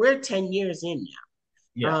we're 10 years in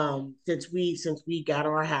yeah, since we got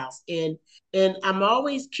our house. And I'm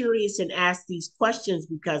always curious and ask these questions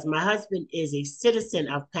because my husband is a citizen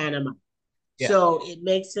of Panama, yeah, so it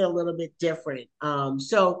makes it a little bit different.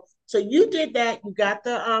 So you did that, you got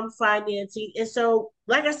the financing, and so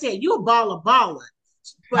like I said, you're a baller, I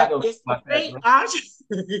but don't know it's a about that, great bro. option.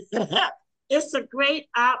 It's a great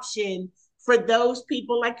option for those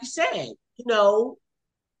people, like you said, you know,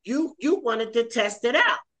 you wanted to test it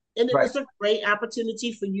out, and it Right, was a great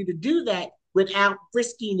opportunity for you to do that without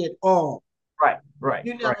risking it all, right, right,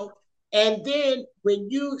 you right. know. And then when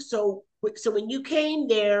you came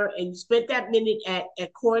there and you spent that minute at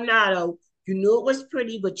Coronado, you knew it was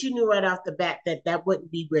pretty, but you knew right off the bat that that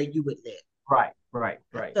wouldn't be where you would live. Right, right,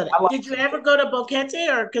 right. So I like did you ever go to Boquete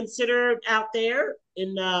or consider out there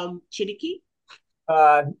in Chiriquí?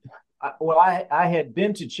 uh well, I had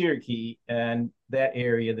been to Cherokee and that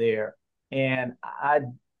area there, and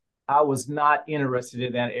I was not interested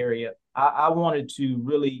in that area. I wanted to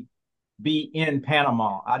really be in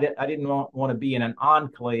Panama. I didn't want to be in an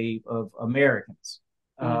enclave of Americans.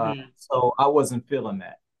 Mm-hmm. So I wasn't feeling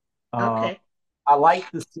that. Uh, Okay. I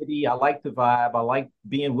like the city. I like the vibe. I like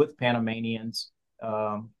being with Panamanians.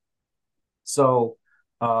 Um, so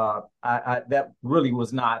that really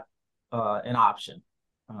was not an option.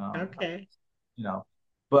 Um, Okay. you know,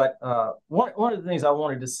 but one of the things I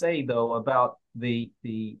wanted to say though about the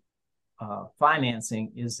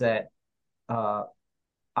financing is that uh,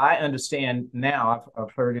 I understand now.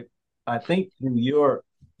 I've heard it. I think through your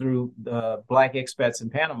through the Black expats in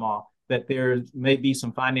Panama that there may be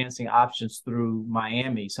some financing options through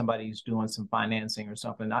Miami. Somebody's doing some financing or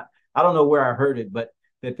something. I don't know where I heard it, but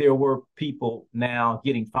that there were people now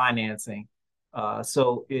getting financing. I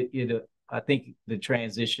think the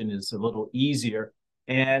transition is a little easier.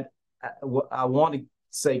 And I want to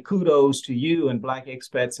say kudos to you and Black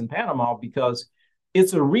expats in Panama because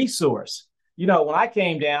it's a resource. You know, when I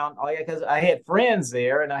came down, because I had friends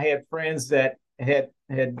there, and I had friends that had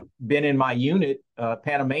been in my unit,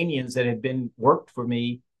 Panamanians that had been worked for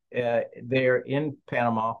me there in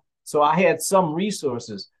Panama. So I had some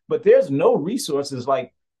resources, but there's no resources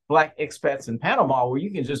like Black expats in Panama where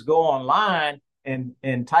you can just go online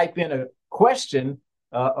and type in a question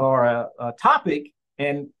or a topic,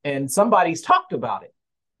 and somebody's talked about it.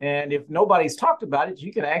 And if nobody's talked about it,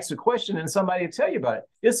 you can ask a question and somebody will tell you about it.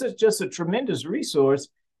 This is just a tremendous resource.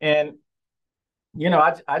 And, you know,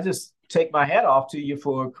 I just take my hat off to you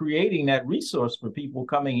for creating that resource for people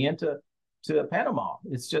coming into Panama.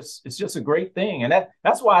 It's just a great thing. And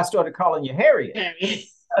that's why I started calling you Harriet.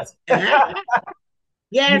 Yes,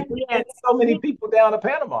 You yes. so many people down to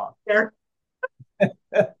Panama.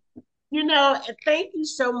 You know, thank you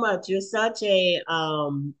so much. You're such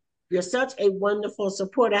a wonderful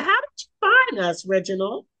supporter. How did you find us,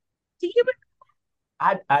 Reginald? Do you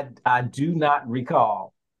I do not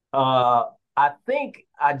recall. I think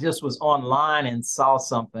I just was online and saw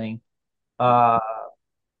something, uh,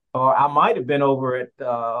 or I might have been over at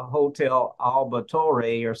Hotel Alba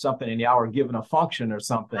Torre or something, and y'all were giving a function or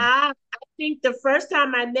something. I think the first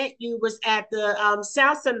time I met you was at the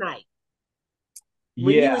salsa night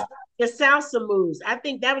when you Yeah, was the salsa moves. I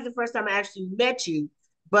think that was the first time I actually met you,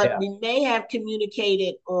 but yeah. we may have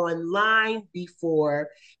communicated online before.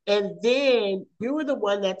 And then you were the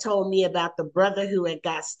one that told me about the brother who had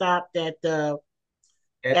got stopped At,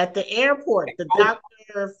 at the airport, the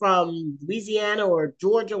doctor from Louisiana or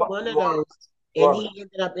Georgia, one of those, and he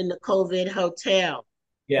ended up in the COVID hotel.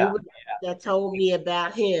 You yeah, were that told me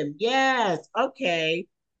about him. Yes, okay.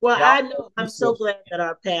 Well, yeah. I know. I'm so glad that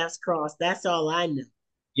our paths crossed. That's all I know.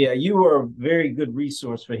 Yeah, you were a very good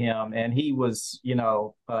resource for him. And he was,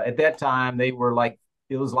 at that time, they were like,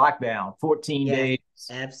 it was lockdown, 14 Yes, days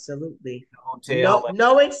absolutely. in the hotel.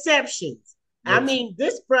 No, no exceptions. I And mean,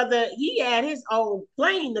 this brother, he had his own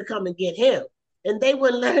plane to come and get him, and they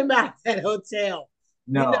wouldn't let him out of that hotel.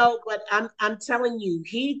 no, But I'm telling you,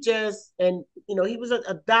 he just and he was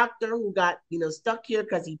a doctor who got stuck here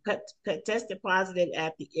because he tested positive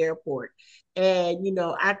at the airport, and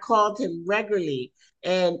I called him regularly,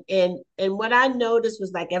 and what I noticed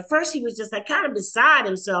was like at first he was just like kind of beside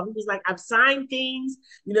himself. He was like, I've signed things,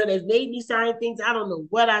 they've made me sign things. I don't know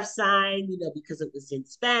what I've signed, because it was in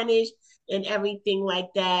Spanish and everything like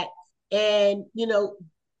that. And,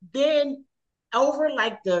 then over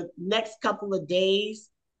like the next couple of days,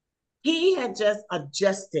 he had just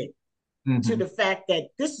adjusted to mm-hmm. the fact that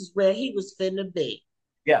this is where he was finna be.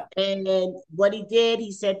 Yeah, And what he did,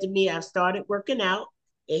 he said to me, I've started working out.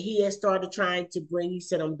 And he had started trying to he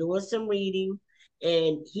said, I'm doing some reading.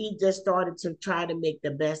 And he just started to try to make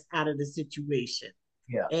the best out of the situation.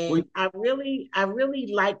 yeah. And I really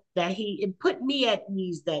liked that it put me at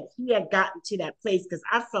ease that he had gotten to that place because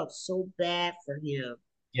I felt so bad for him.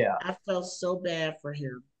 Yeah, I felt so bad for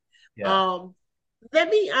him. yeah. Um, Let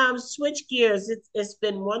me switch gears. It's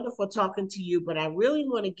been wonderful talking to you, but I really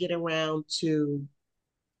want to get around to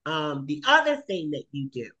the other thing that you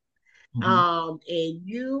do. Mm-hmm. And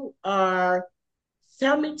you are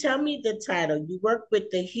tell me the title. You work with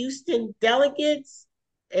the Houston Delegates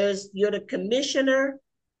as you're the commissioner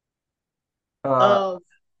Uh, of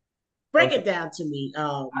break okay. it down to me,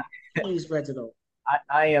 please, Reginald.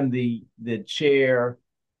 I am the chair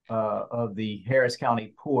of the Harris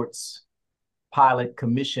County Ports Pilot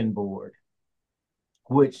Commission Board,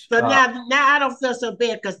 which So now I don't feel so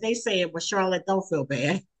bad because they say it, but Charlotte don't feel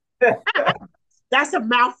bad. That's a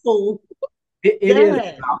mouthful. it Go is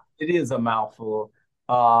ahead. it is a mouthful.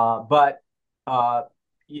 But uh,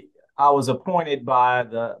 I was appointed by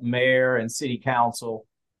the mayor and city council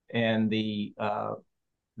and the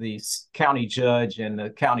county judge and the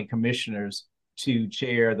county commissioners to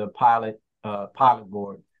chair the pilot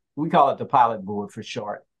board. We call it the pilot board for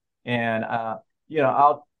short. And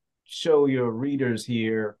I'll show your readers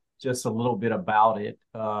here just a little bit about it.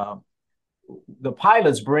 The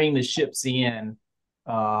pilots bring the ships in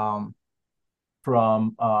um,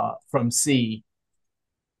 from sea.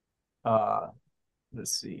 Uh,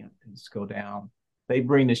 let's see, let's go down. They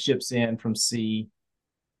bring the ships in from sea.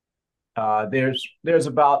 There's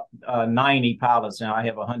about 90 pilots now. I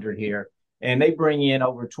have 100 here, and they bring in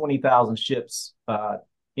over 20,000 ships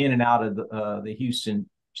in and out of the Houston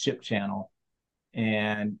ship channel.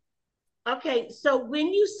 And Okay, so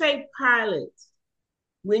when you say pilots,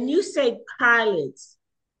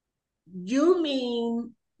 you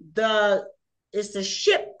mean the it's a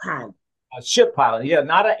ship pilot. a ship pilot, yeah,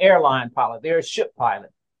 not an airline pilot, they're a ship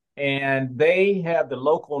pilot. And they have the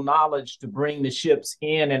local knowledge to bring the ships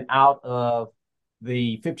in and out of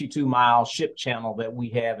the 52-mile ship channel that we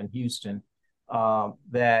have in Houston.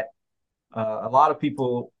 That a lot of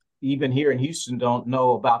people, even here in Houston, don't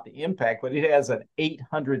know about the impact, but it has an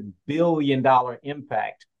 $800 billion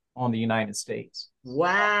impact on the United States.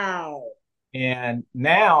 Wow. And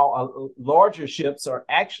now larger ships are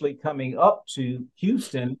actually coming up to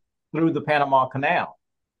Houston through the Panama Canal.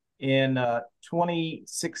 In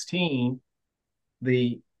 2016,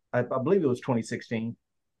 I believe it was 2016,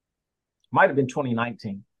 might have been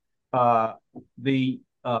 2019. The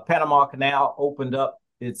Panama Canal opened up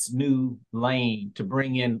its new lane to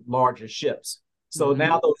bring in larger ships. So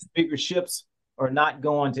now those bigger ships are not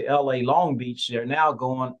going to LA Long Beach. They're now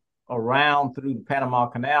going around through the Panama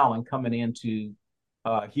Canal and coming into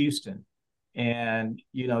Houston. And,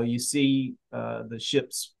 you see the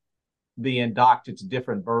ships being docked at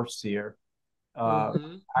different berths here.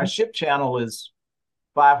 Our ship channel is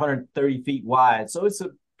 530 feet wide. So it's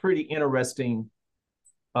a pretty interesting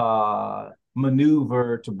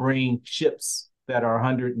maneuver to bring ships that are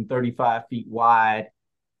 135 feet wide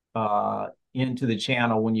into the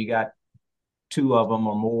channel when you got two of them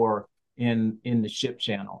or more in the ship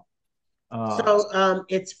channel. So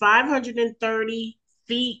it's 530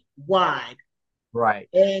 feet wide. Right.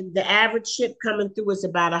 And the average ship coming through is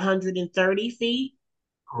about 130 feet.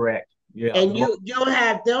 Correct. Yeah. And they'll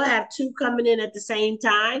have two coming in at the same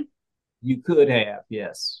time. You could have,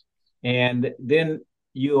 yes. And then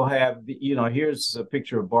you'll have, here's a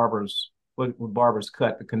picture of Barber's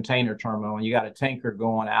Cut, the container terminal, and you got a tanker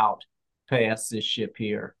going out past this ship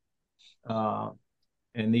here. And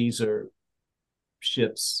these are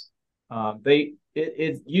ships.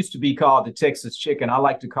 It used to be called the Texas Chicken. I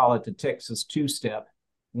like to call it the Texas two-step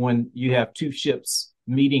when you have two ships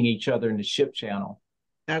meeting each other in the ship channel.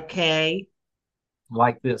 Okay.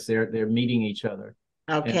 Like this, they're meeting each other.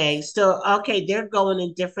 Okay. They're going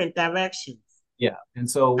in different directions. Yeah.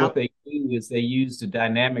 And so what they do is they use the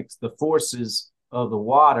dynamics, the forces of the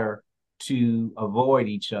water to avoid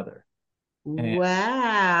each other. And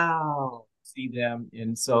wow. See them.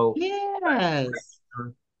 And so yes,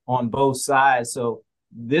 on both sides. So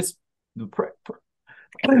the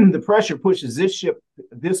pressure pushes this ship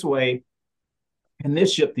this way and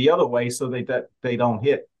this ship the other way so that they don't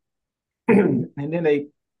hit. And then they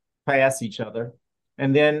pass each other.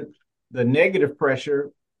 And then the negative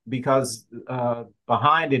pressure, because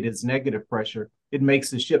behind it is negative pressure, it makes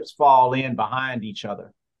the ships fall in behind each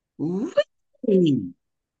other. Really?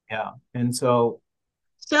 Yeah. And so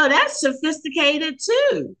that's sophisticated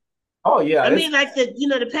too. Oh yeah. I mean, like the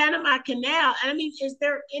Panama Canal. I mean, is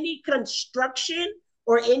there any construction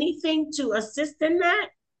or anything to assist in that?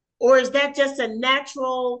 Or is that just a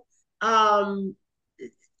natural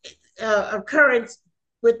occurrence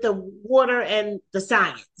with the water and the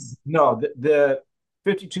science? No, the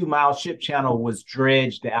 52-mile ship channel was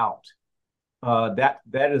dredged out.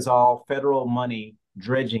 That is all federal money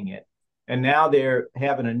dredging it. And now they're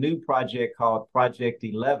having a new project called Project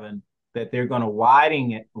 11 that they're going to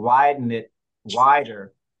widen it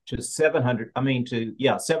wider to 700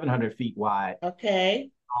 feet wide. Okay.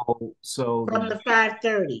 So from the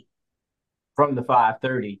 530. From the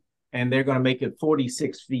 530. And they're going to make it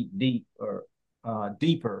 46 feet deep or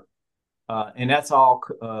deeper. And that's all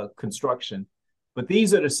construction. But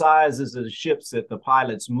these are the sizes of the ships that the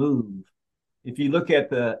pilots move. If you look at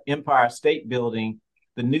the Empire State Building,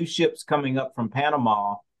 the new ships coming up from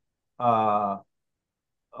Panama are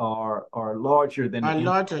larger than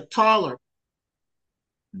taller.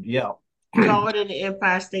 Yeah. Taller than the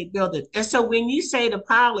Empire State Building. And so when you say the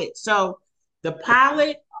pilot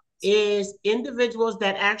is individuals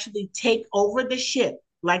that actually take over the ship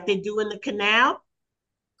like they do in the canal.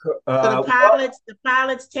 So the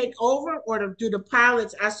pilots take over, or do the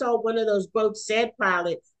pilots? I saw one of those boats said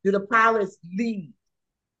pilot. Do the pilots lead?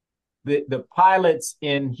 The pilots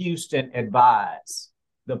in Houston advise.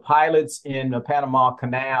 The pilots in the Panama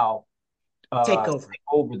Canal take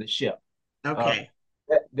over the ship. Okay.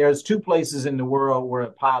 There's two places in the world where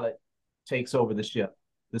a pilot takes over the ship: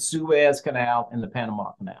 the Suez Canal and the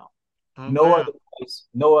Panama Canal. No other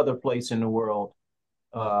place in the world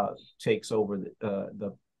takes over.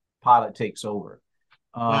 The pilot takes over.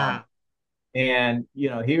 Wow. And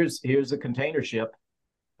here's a container ship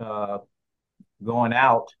going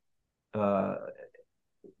out.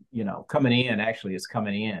 Coming in. Actually, it's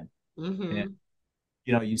coming in. Mm-hmm.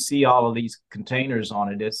 you see all of these containers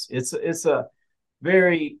on it. It's a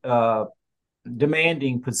very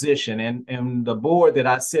demanding position, and the board that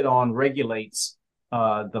I sit on regulates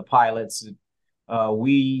the pilots.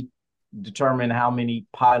 We determine how many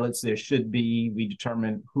pilots there should be. We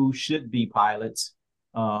determine who should be pilots,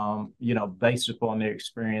 based upon their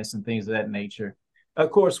experience and things of that nature.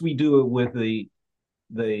 Of course, we do it with the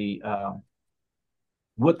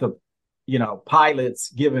with the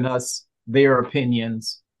pilots giving us their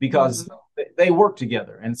opinions because Mm-hmm. they work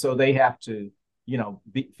together, and so they have to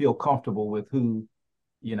feel comfortable with who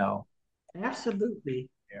you know Absolutely.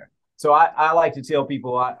 there. So I like to tell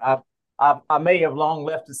people I may have long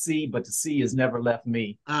left the sea, but the sea has never left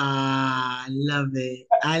me. I love it.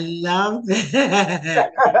 I love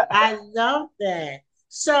that. I love that.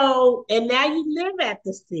 So, and now you live at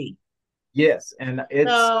the sea. Yes, and it's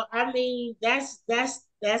So, I mean, that's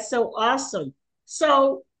so awesome.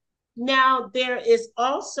 So now there is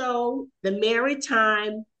also the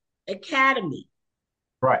Maritime Academy,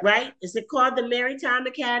 right. right? Is it called the Maritime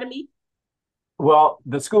Academy? Well,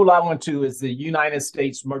 the school I went to is the United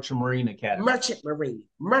States Merchant Marine Academy. Merchant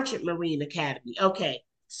Marine Academy. Okay.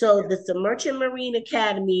 So this the Merchant Marine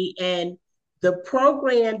Academy and the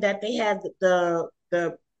program that they have the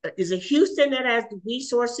is it Houston that has the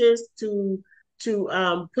resources to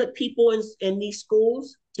put people in these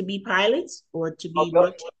schools to be pilots or to be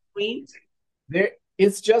merchant marines? There,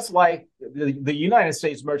 it's just like the United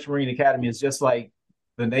States Merchant Marine Academy is just like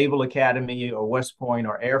the Naval Academy or West Point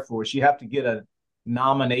or Air Force. You have to get a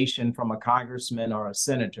nomination from a congressman or a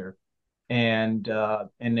senator, and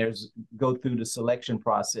there's go through the selection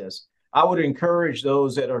process. I would encourage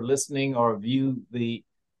those that are listening or view the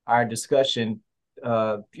our discussion,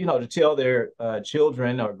 to tell their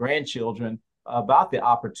children or grandchildren about the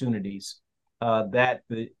opportunities that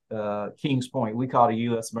the Kings Point, we call the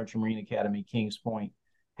U.S. Merchant Marine Academy Kings Point,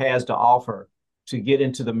 has to offer to get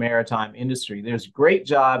into the maritime industry. There's great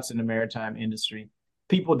jobs in the maritime industry.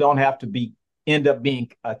 People don't have to end up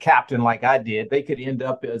being a captain like I did. They could end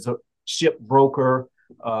up as a ship broker,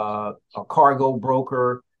 a cargo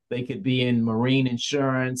broker. They could be in marine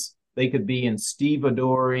insurance. They could be in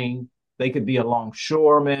stevedoring. They could be a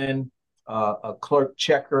longshoreman, a clerk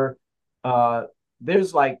checker.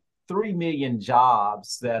 There's like 3 million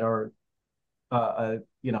jobs that are,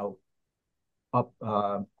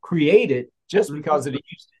 created just because of the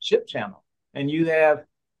Houston Ship Channel. And you have,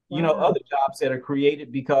 Wow. other jobs that are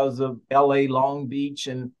created because of LA, Long Beach,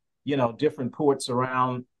 and, different ports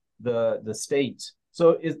around the states.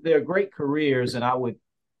 So they're great careers, and I would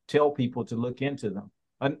tell people to look into them.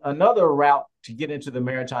 Another route to get into the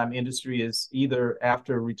maritime industry is either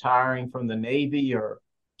after retiring from the Navy or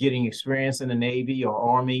getting experience in the Navy or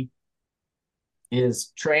Army,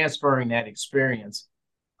 is transferring that experience.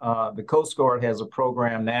 The Coast Guard has a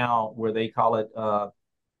program now where they call it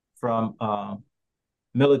from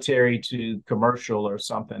military to commercial or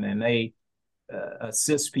something, and they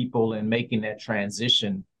assist people in making that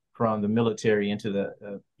transition from the military into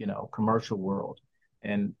the commercial world.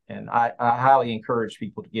 And I highly encourage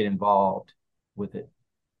people to get involved with it.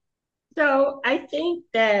 So I think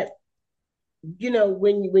that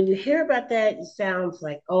when you hear about that, it sounds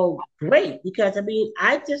like, oh, great, because I mean,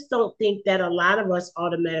 I just don't think that a lot of us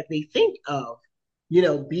automatically think of,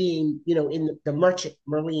 being, in the merchant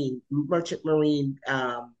marine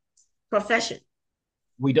profession.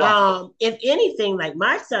 We don't. If anything, like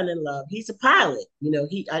my son-in-law, he's a pilot.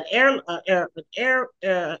 He an airplane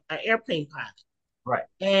pilot, Right.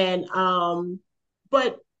 and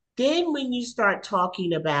but then when you start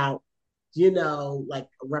talking about, like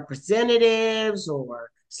representatives or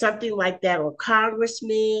something like that, or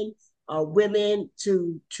congressmen or women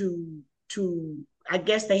to I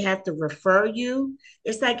guess they have to refer you.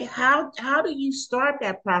 It's like how do you start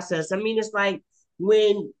that process? I mean, it's like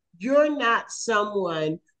when you're not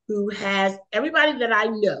someone who has everybody that I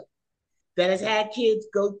know that has had kids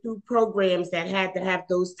go through programs that had to have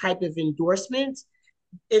those type of endorsements.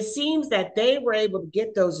 It seems that they were able to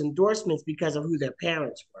get those endorsements because of who their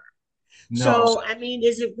parents were. No. So, I mean,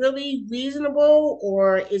 is it really reasonable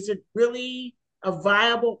or is it really a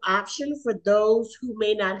viable option for those who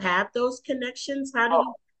may not have those connections? How do Oh,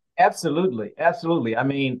 you? absolutely, absolutely. I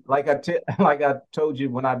mean, like I told you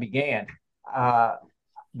when I began, uh,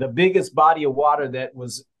 the biggest body of water that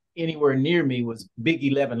was anywhere near me was Big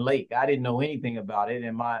 11 Lake. I didn't know anything about it,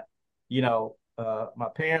 and my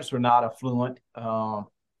parents were not affluent.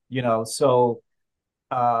 So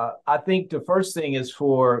I think the first thing is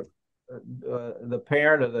for the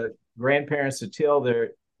parent or the grandparents to tell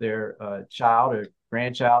their child or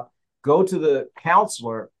grandchild, go to the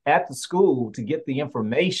counselor at the school to get the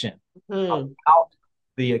information Hmm. about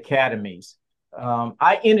the academies.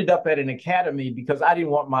 I ended up at an academy because I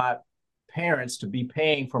didn't want my parents to be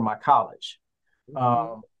paying for my college. Mhm.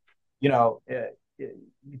 Um, you know,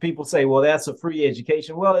 people say, well, that's a free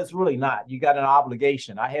education. Well, it's really not. You got an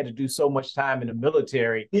obligation. I had to do so much time in the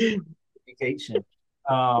military education.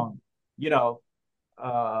 Um, you know,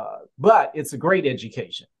 but it's a great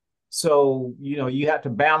education. So you have to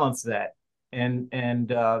balance that, and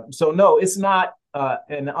so no, it's not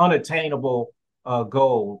an unattainable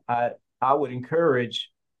goal. I would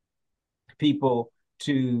encourage people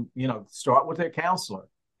to start with their counselor,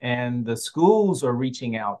 and the schools are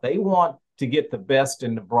reaching out. They want to get the best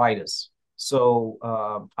and the brightest. So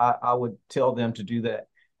I would tell them to do that.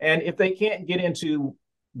 And if they can't get into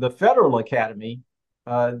the federal academy,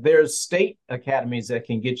 there's state academies that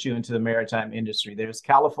can get you into the maritime industry. There's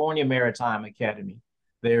California Maritime Academy.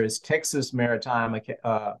 There is Texas Maritime,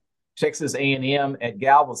 Texas A&M at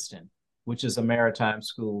Galveston, which is a maritime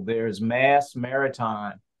school. There's Mass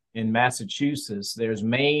Maritime in Massachusetts. There's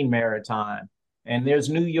Maine Maritime, and there's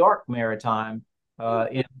New York Maritime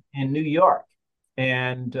in New York.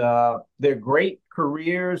 And they're great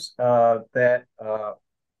careers that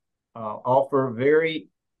offer very,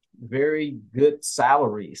 very good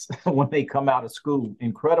salaries when they come out of school,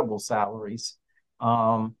 incredible salaries,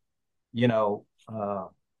 um, you know,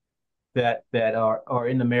 that are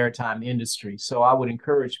in the maritime industry. So I would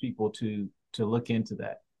encourage people to look into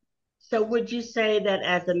that. So would you say that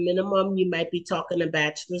as a minimum, you might be talking a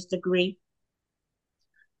bachelor's degree?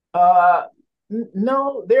 Uh,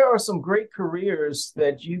 no, there are some great careers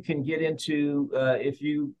that you can get into if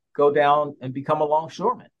you go down and become a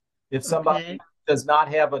longshoreman. If somebody Okay. does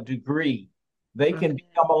not have a degree, they can Okay.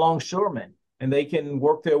 become a longshoreman and they can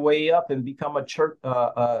work their way up and become a church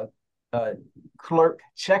clerk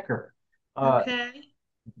checker. Uh, Okay.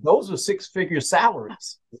 those are six-figure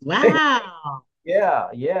salaries. Wow.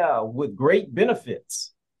 Yeah, with great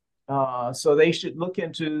benefits. So they should look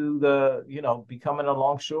into becoming a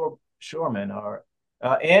shoreman, or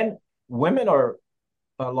and women are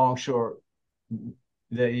longshore.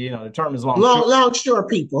 The term is longshore, Longshore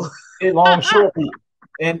people. longshore people,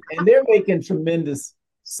 and they're making tremendous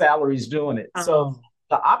salaries doing it. So Oh,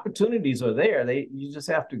 the opportunities are there. You just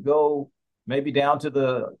have to go maybe down to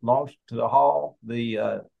the hall,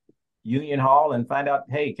 the union hall, and find out,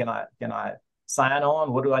 hey, can I sign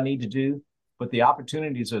on? What do I need to do? But the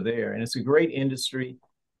opportunities are there, and it's a great industry.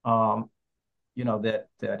 Um, that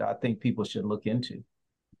I think people should look into.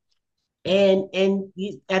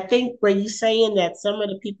 I think were you saying that some of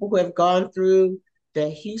the people who have gone through the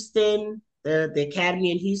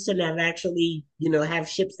academy in Houston have actually, have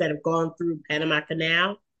ships that have gone through Panama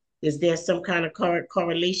Canal? Is there some kind of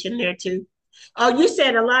correlation there too? Oh, you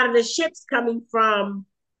said a lot of the ships coming from,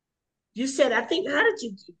 you said, I think, how did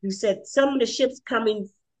you said some of the ships coming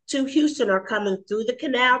to Houston are coming through the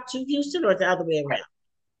canal to Houston or the other way around?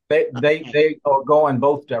 Okay, They are going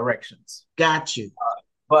both directions, got you.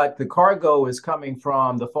 but the cargo is coming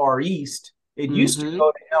from the Far East. It used to Mm-hmm.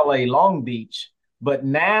 go to L.A. Long Beach, but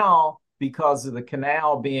now because of the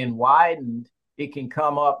canal being widened, it can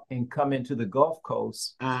come up and come into the Gulf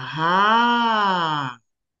Coast, Aha.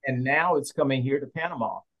 and now it's coming here to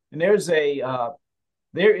Panama. And there is a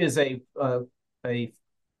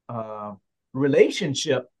uh,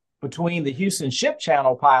 relationship between the Houston Ship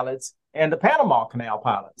Channel pilots and the Panama Canal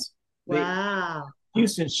pilots. The Wow.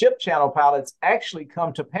 Houston Ship Channel pilots actually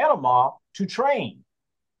come to Panama to train.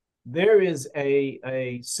 There is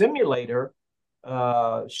a simulator,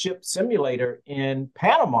 ship simulator in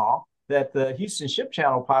Panama that the Houston Ship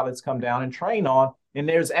Channel pilots come down and train on. And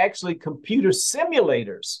there's actually computer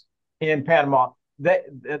simulators in Panama.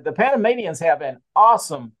 The Panamanians have an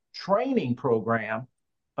awesome training program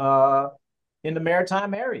uh, in the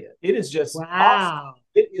maritime area. It is just awesome. Wow.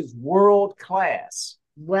 It is world class.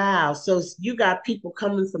 Wow. So you got people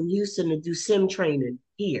coming from Houston to do sim training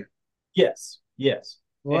here. Yes, yes.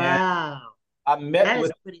 And Wow. I met That is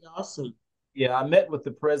with pretty awesome. yeah, I met with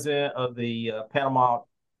the president of the Panama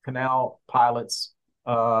Canal pilots,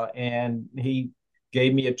 and he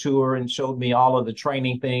gave me a tour and showed me all of the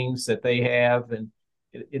training things that they have, and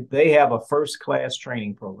they have a first class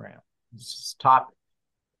training program. It's top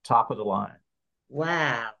of the line.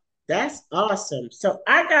 Wow. That's awesome. So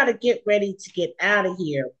I gotta get ready to get out of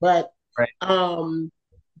here. But Right. um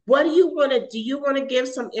what do you want to give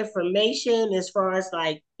some information as far as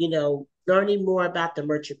like, learning more about the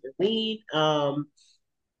merchant marine? Well,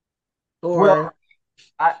 Or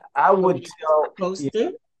I for me would to tell post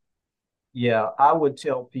it? I would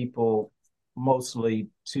tell people mostly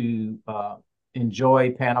to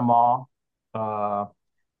enjoy Panama. Uh,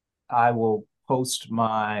 I will post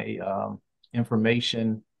my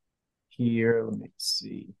information here. Let me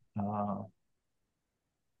see. Uh,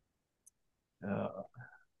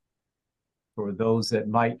 for those that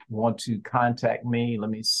might want to contact me, let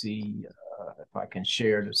me see if I can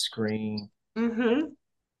share the screen. Mm-hmm.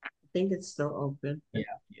 I think it's still open. Yeah,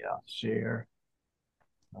 share.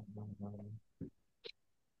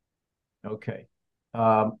 Okay.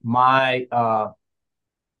 My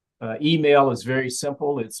email is very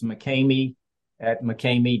simple. It's McKamie at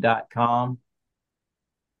McKamie.com.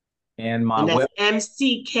 And my And that's web,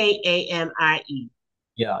 McKamie.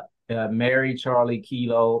 yeah, Mary Charlie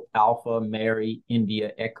Kilo Alpha Mary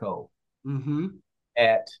India Echo Mm-hmm.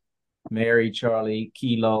 at Mary Charlie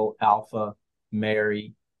Kilo Alpha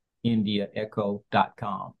Mary India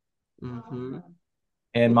Echo.com. Mm-hmm.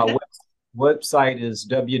 And my Okay. website is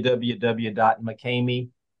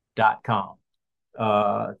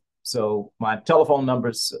www.mccamey.com. So my telephone number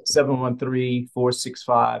is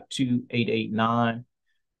 713-465-2889.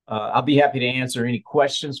 I'll be happy to answer any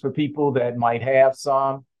questions for people that might have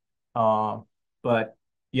some. But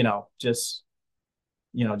just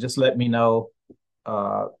let me know.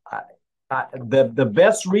 The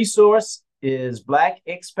best resource is Black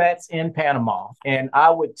Expats in Panama, and I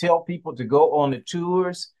would tell people to go on the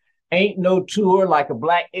tours. Ain't no tour like a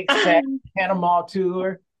Black Expat Panama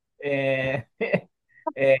tour, and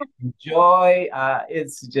and enjoy.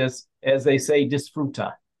 It's just, as they say,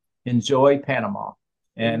 disfruta. Enjoy Panama.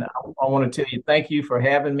 And I want to tell you, thank you for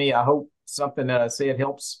having me. I hope something that I said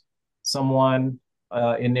helps someone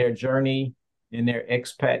in their journey, in their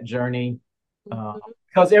expat journey,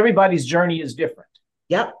 because everybody's journey is different.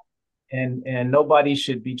 Yep. And nobody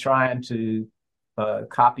should be trying to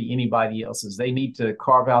copy anybody else's. They need to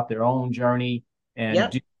carve out their own journey and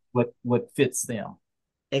Yep. do what fits them.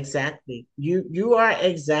 Exactly. You are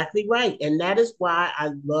exactly right. And that is why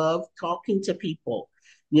I love talking to people,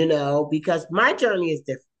 because my journey is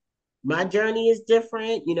different. My journey is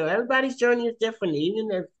different. Everybody's journey is different.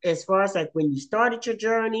 Even as far as like when you started your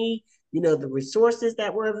journey, the resources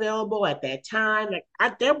that were available at that time, like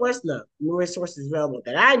there was no resources available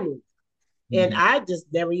that I knew. And Mm-hmm. I just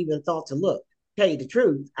never even thought to look, tell you the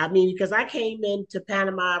truth. I mean, because I came into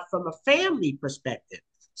Panama from a family perspective.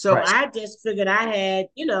 So Right. I just figured I had,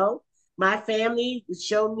 my family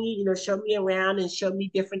showed me around and showed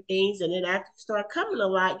me different things. And then after you start coming a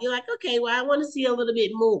lot, you're like, okay, well, I want to see a little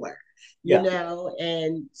bit more, Yeah.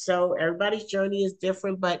 and so everybody's journey is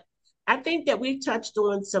different. But I think that we've touched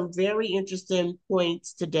on some very interesting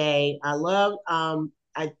points today.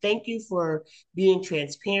 I thank you for being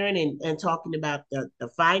transparent and talking about the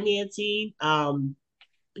financing options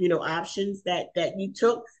that you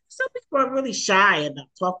took. Some people are really shy about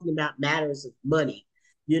talking about matters of money,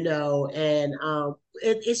 and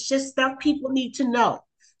it's just stuff people need to know.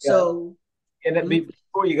 Yeah. So And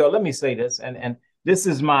before you go, let me say this, and this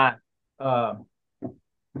is my uh,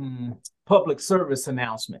 public service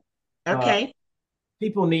announcement. Uh, okay.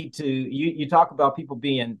 People need to, you talk about people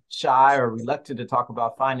being shy or reluctant to talk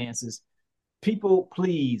about finances. People,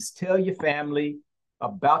 please tell your family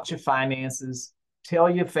about your finances. Tell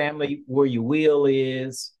your family where your will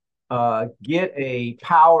is. Get a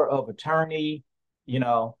power of attorney.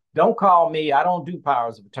 Don't call me. I don't do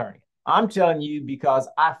powers of attorney. I'm telling you because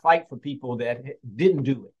I fight for people that didn't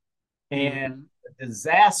do it, and Mm-hmm. the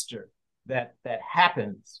disaster that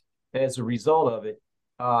happens as a result of it.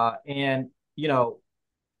 And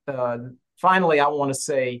uh, finally, I want to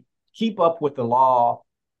say, keep up with the law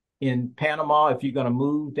in Panama if you're going to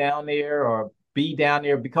move down there or be down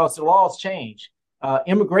there, because the laws change.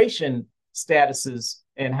 Immigration statuses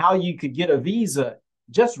and how you could get a visa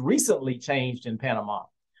just recently changed in Panama.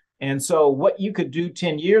 And so what you could do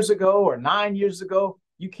 10 years ago or 9 years ago,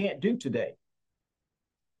 you can't do today.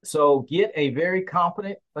 So get a very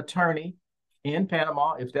competent attorney in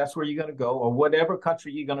Panama if that's where you're going to go, or whatever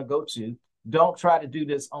country you're going to go to. Don't try to do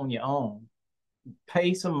this on your own.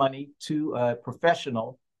 Pay some money to a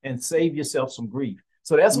professional and save yourself some grief.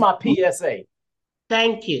 So that's my PSA.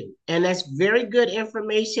 Thank you. And that's very good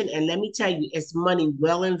information. And let me tell you, it's money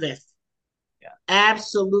well invested. Yeah.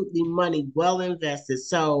 Absolutely money well invested.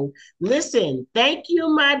 So listen, thank you,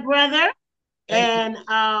 my brother. Thank you.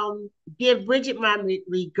 And give Bridget my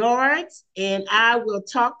regards. And I will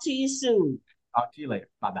talk to you soon. Talk to you later.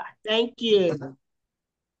 Bye bye. Thank you.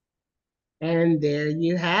 And there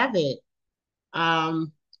you have it.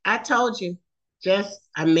 Um, I told you, just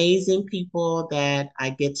amazing people that I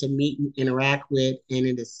get to meet and interact with. And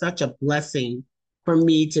it is such a blessing for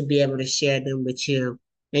me to be able to share them with you.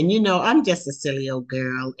 And I'm just a silly old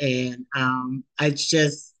girl. And it's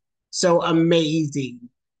just so amazing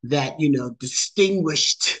that,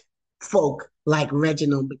 distinguished folk like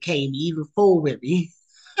Reginald McKamie, even fool with me.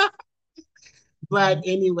 But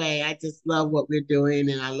anyway, I just love what we're doing,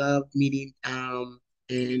 and I love meeting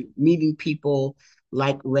people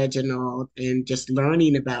like Reginald, and just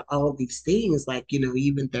learning about all these things, like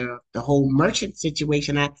even the whole merchant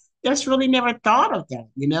situation. I just really never thought of that,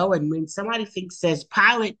 And when somebody thinks says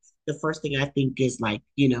pilot, the first thing I think is like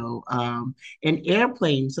an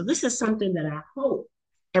airplane. So this is something that I hope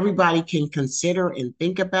everybody can consider and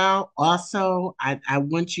think about. Also, I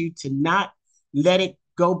want you to not let it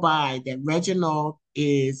go by that Reginald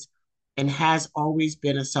is and has always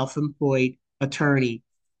been a self-employed attorney.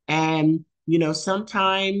 And,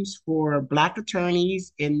 sometimes for Black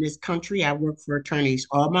attorneys in this country, I worked for attorneys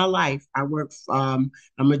all my life. I worked a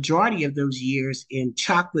majority of those years in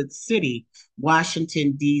Chocolate City,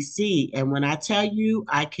 Washington, D.C. And when I tell you,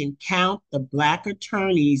 I can count the Black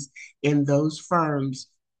attorneys in those firms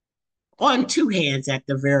on two hands at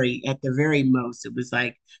the very most. It was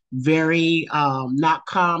like very not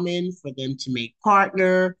common for them to make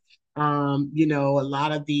partner. A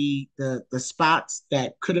lot of the spots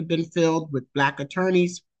that could have been filled with Black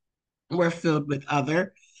attorneys were filled with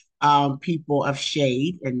other people of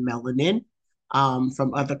shade and melanin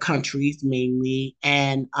from other countries mainly.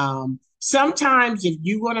 And sometimes, if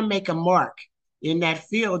you're going to make a mark in that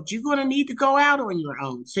field, you're going to need to go out on your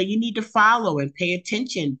own. So you need to follow and pay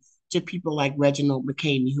attention to people like Reginald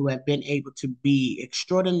McKamie, who have been able to be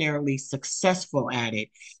extraordinarily successful at it,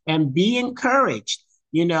 and be encouraged,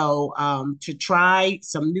 to try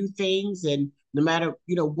some new things. And no matter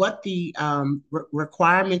what the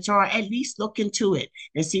requirements are, at least look into it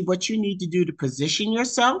and see what you need to do to position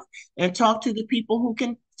yourself, and talk to the people who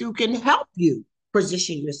can help you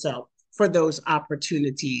position yourself for those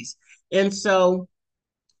opportunities. And so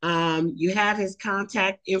you have his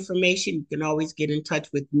contact information. You can always get in touch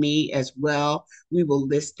with me as well. We will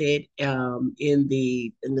list it in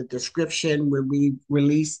the description when we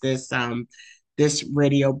release this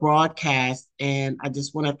radio broadcast. And I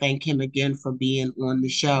just want to thank him again for being on the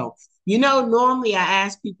show. Normally I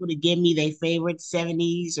ask people to give me their favorite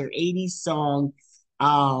 70s or 80s song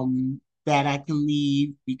that I can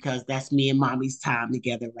leave, because that's me and mommy's time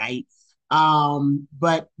together, right?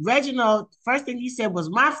 But Reginald, first thing he said was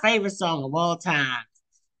my favorite song of all time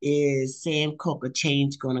is Sam Cooke, A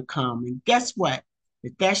Change Gonna Come. And guess what?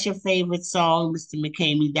 If that's your favorite song, Mr.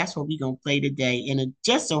 McKamie, that's what we're gonna play today. And it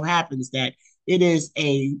just so happens that it is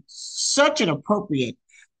a such an appropriate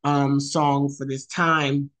song for this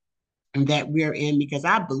time that we're in, because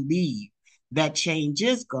I believe that change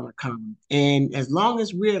is going to come. And as long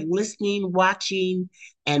as we're listening, watching,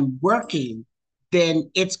 and working,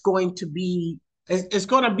 then it's going to be a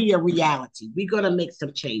reality. We're going to make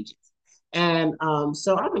some changes. And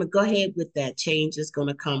so I'm going to go ahead with that. Change is going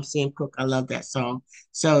to come. Sam Cooke, I love that song.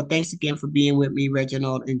 So thanks again for being with me,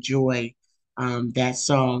 Reginald. Enjoy that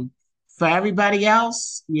song. For everybody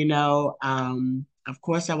else, of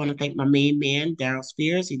course, I want to thank my main man, Daryl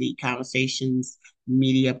Spears, Elite Conversations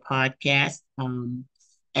Media Podcast.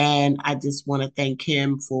 And I just want to thank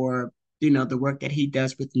him for, the work that he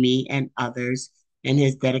does with me and others, and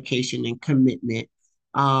his dedication and commitment.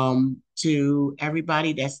 To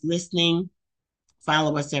everybody that's listening,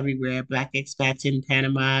 follow us everywhere, Black Expats in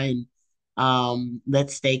Panama, and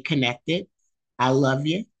let's stay connected. I love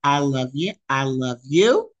you. I love you. I love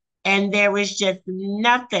you. And there is just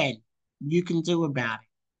nothing you can do about it.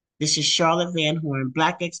 This is Charlotte Van Horn,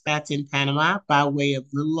 Black Expats in Panama, by way of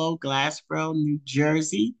little old Glassboro, New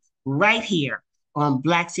Jersey, right here on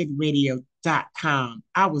BlackSidRadio.com.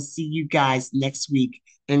 I will see you guys next week.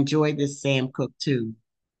 Enjoy this Sam Cooke too.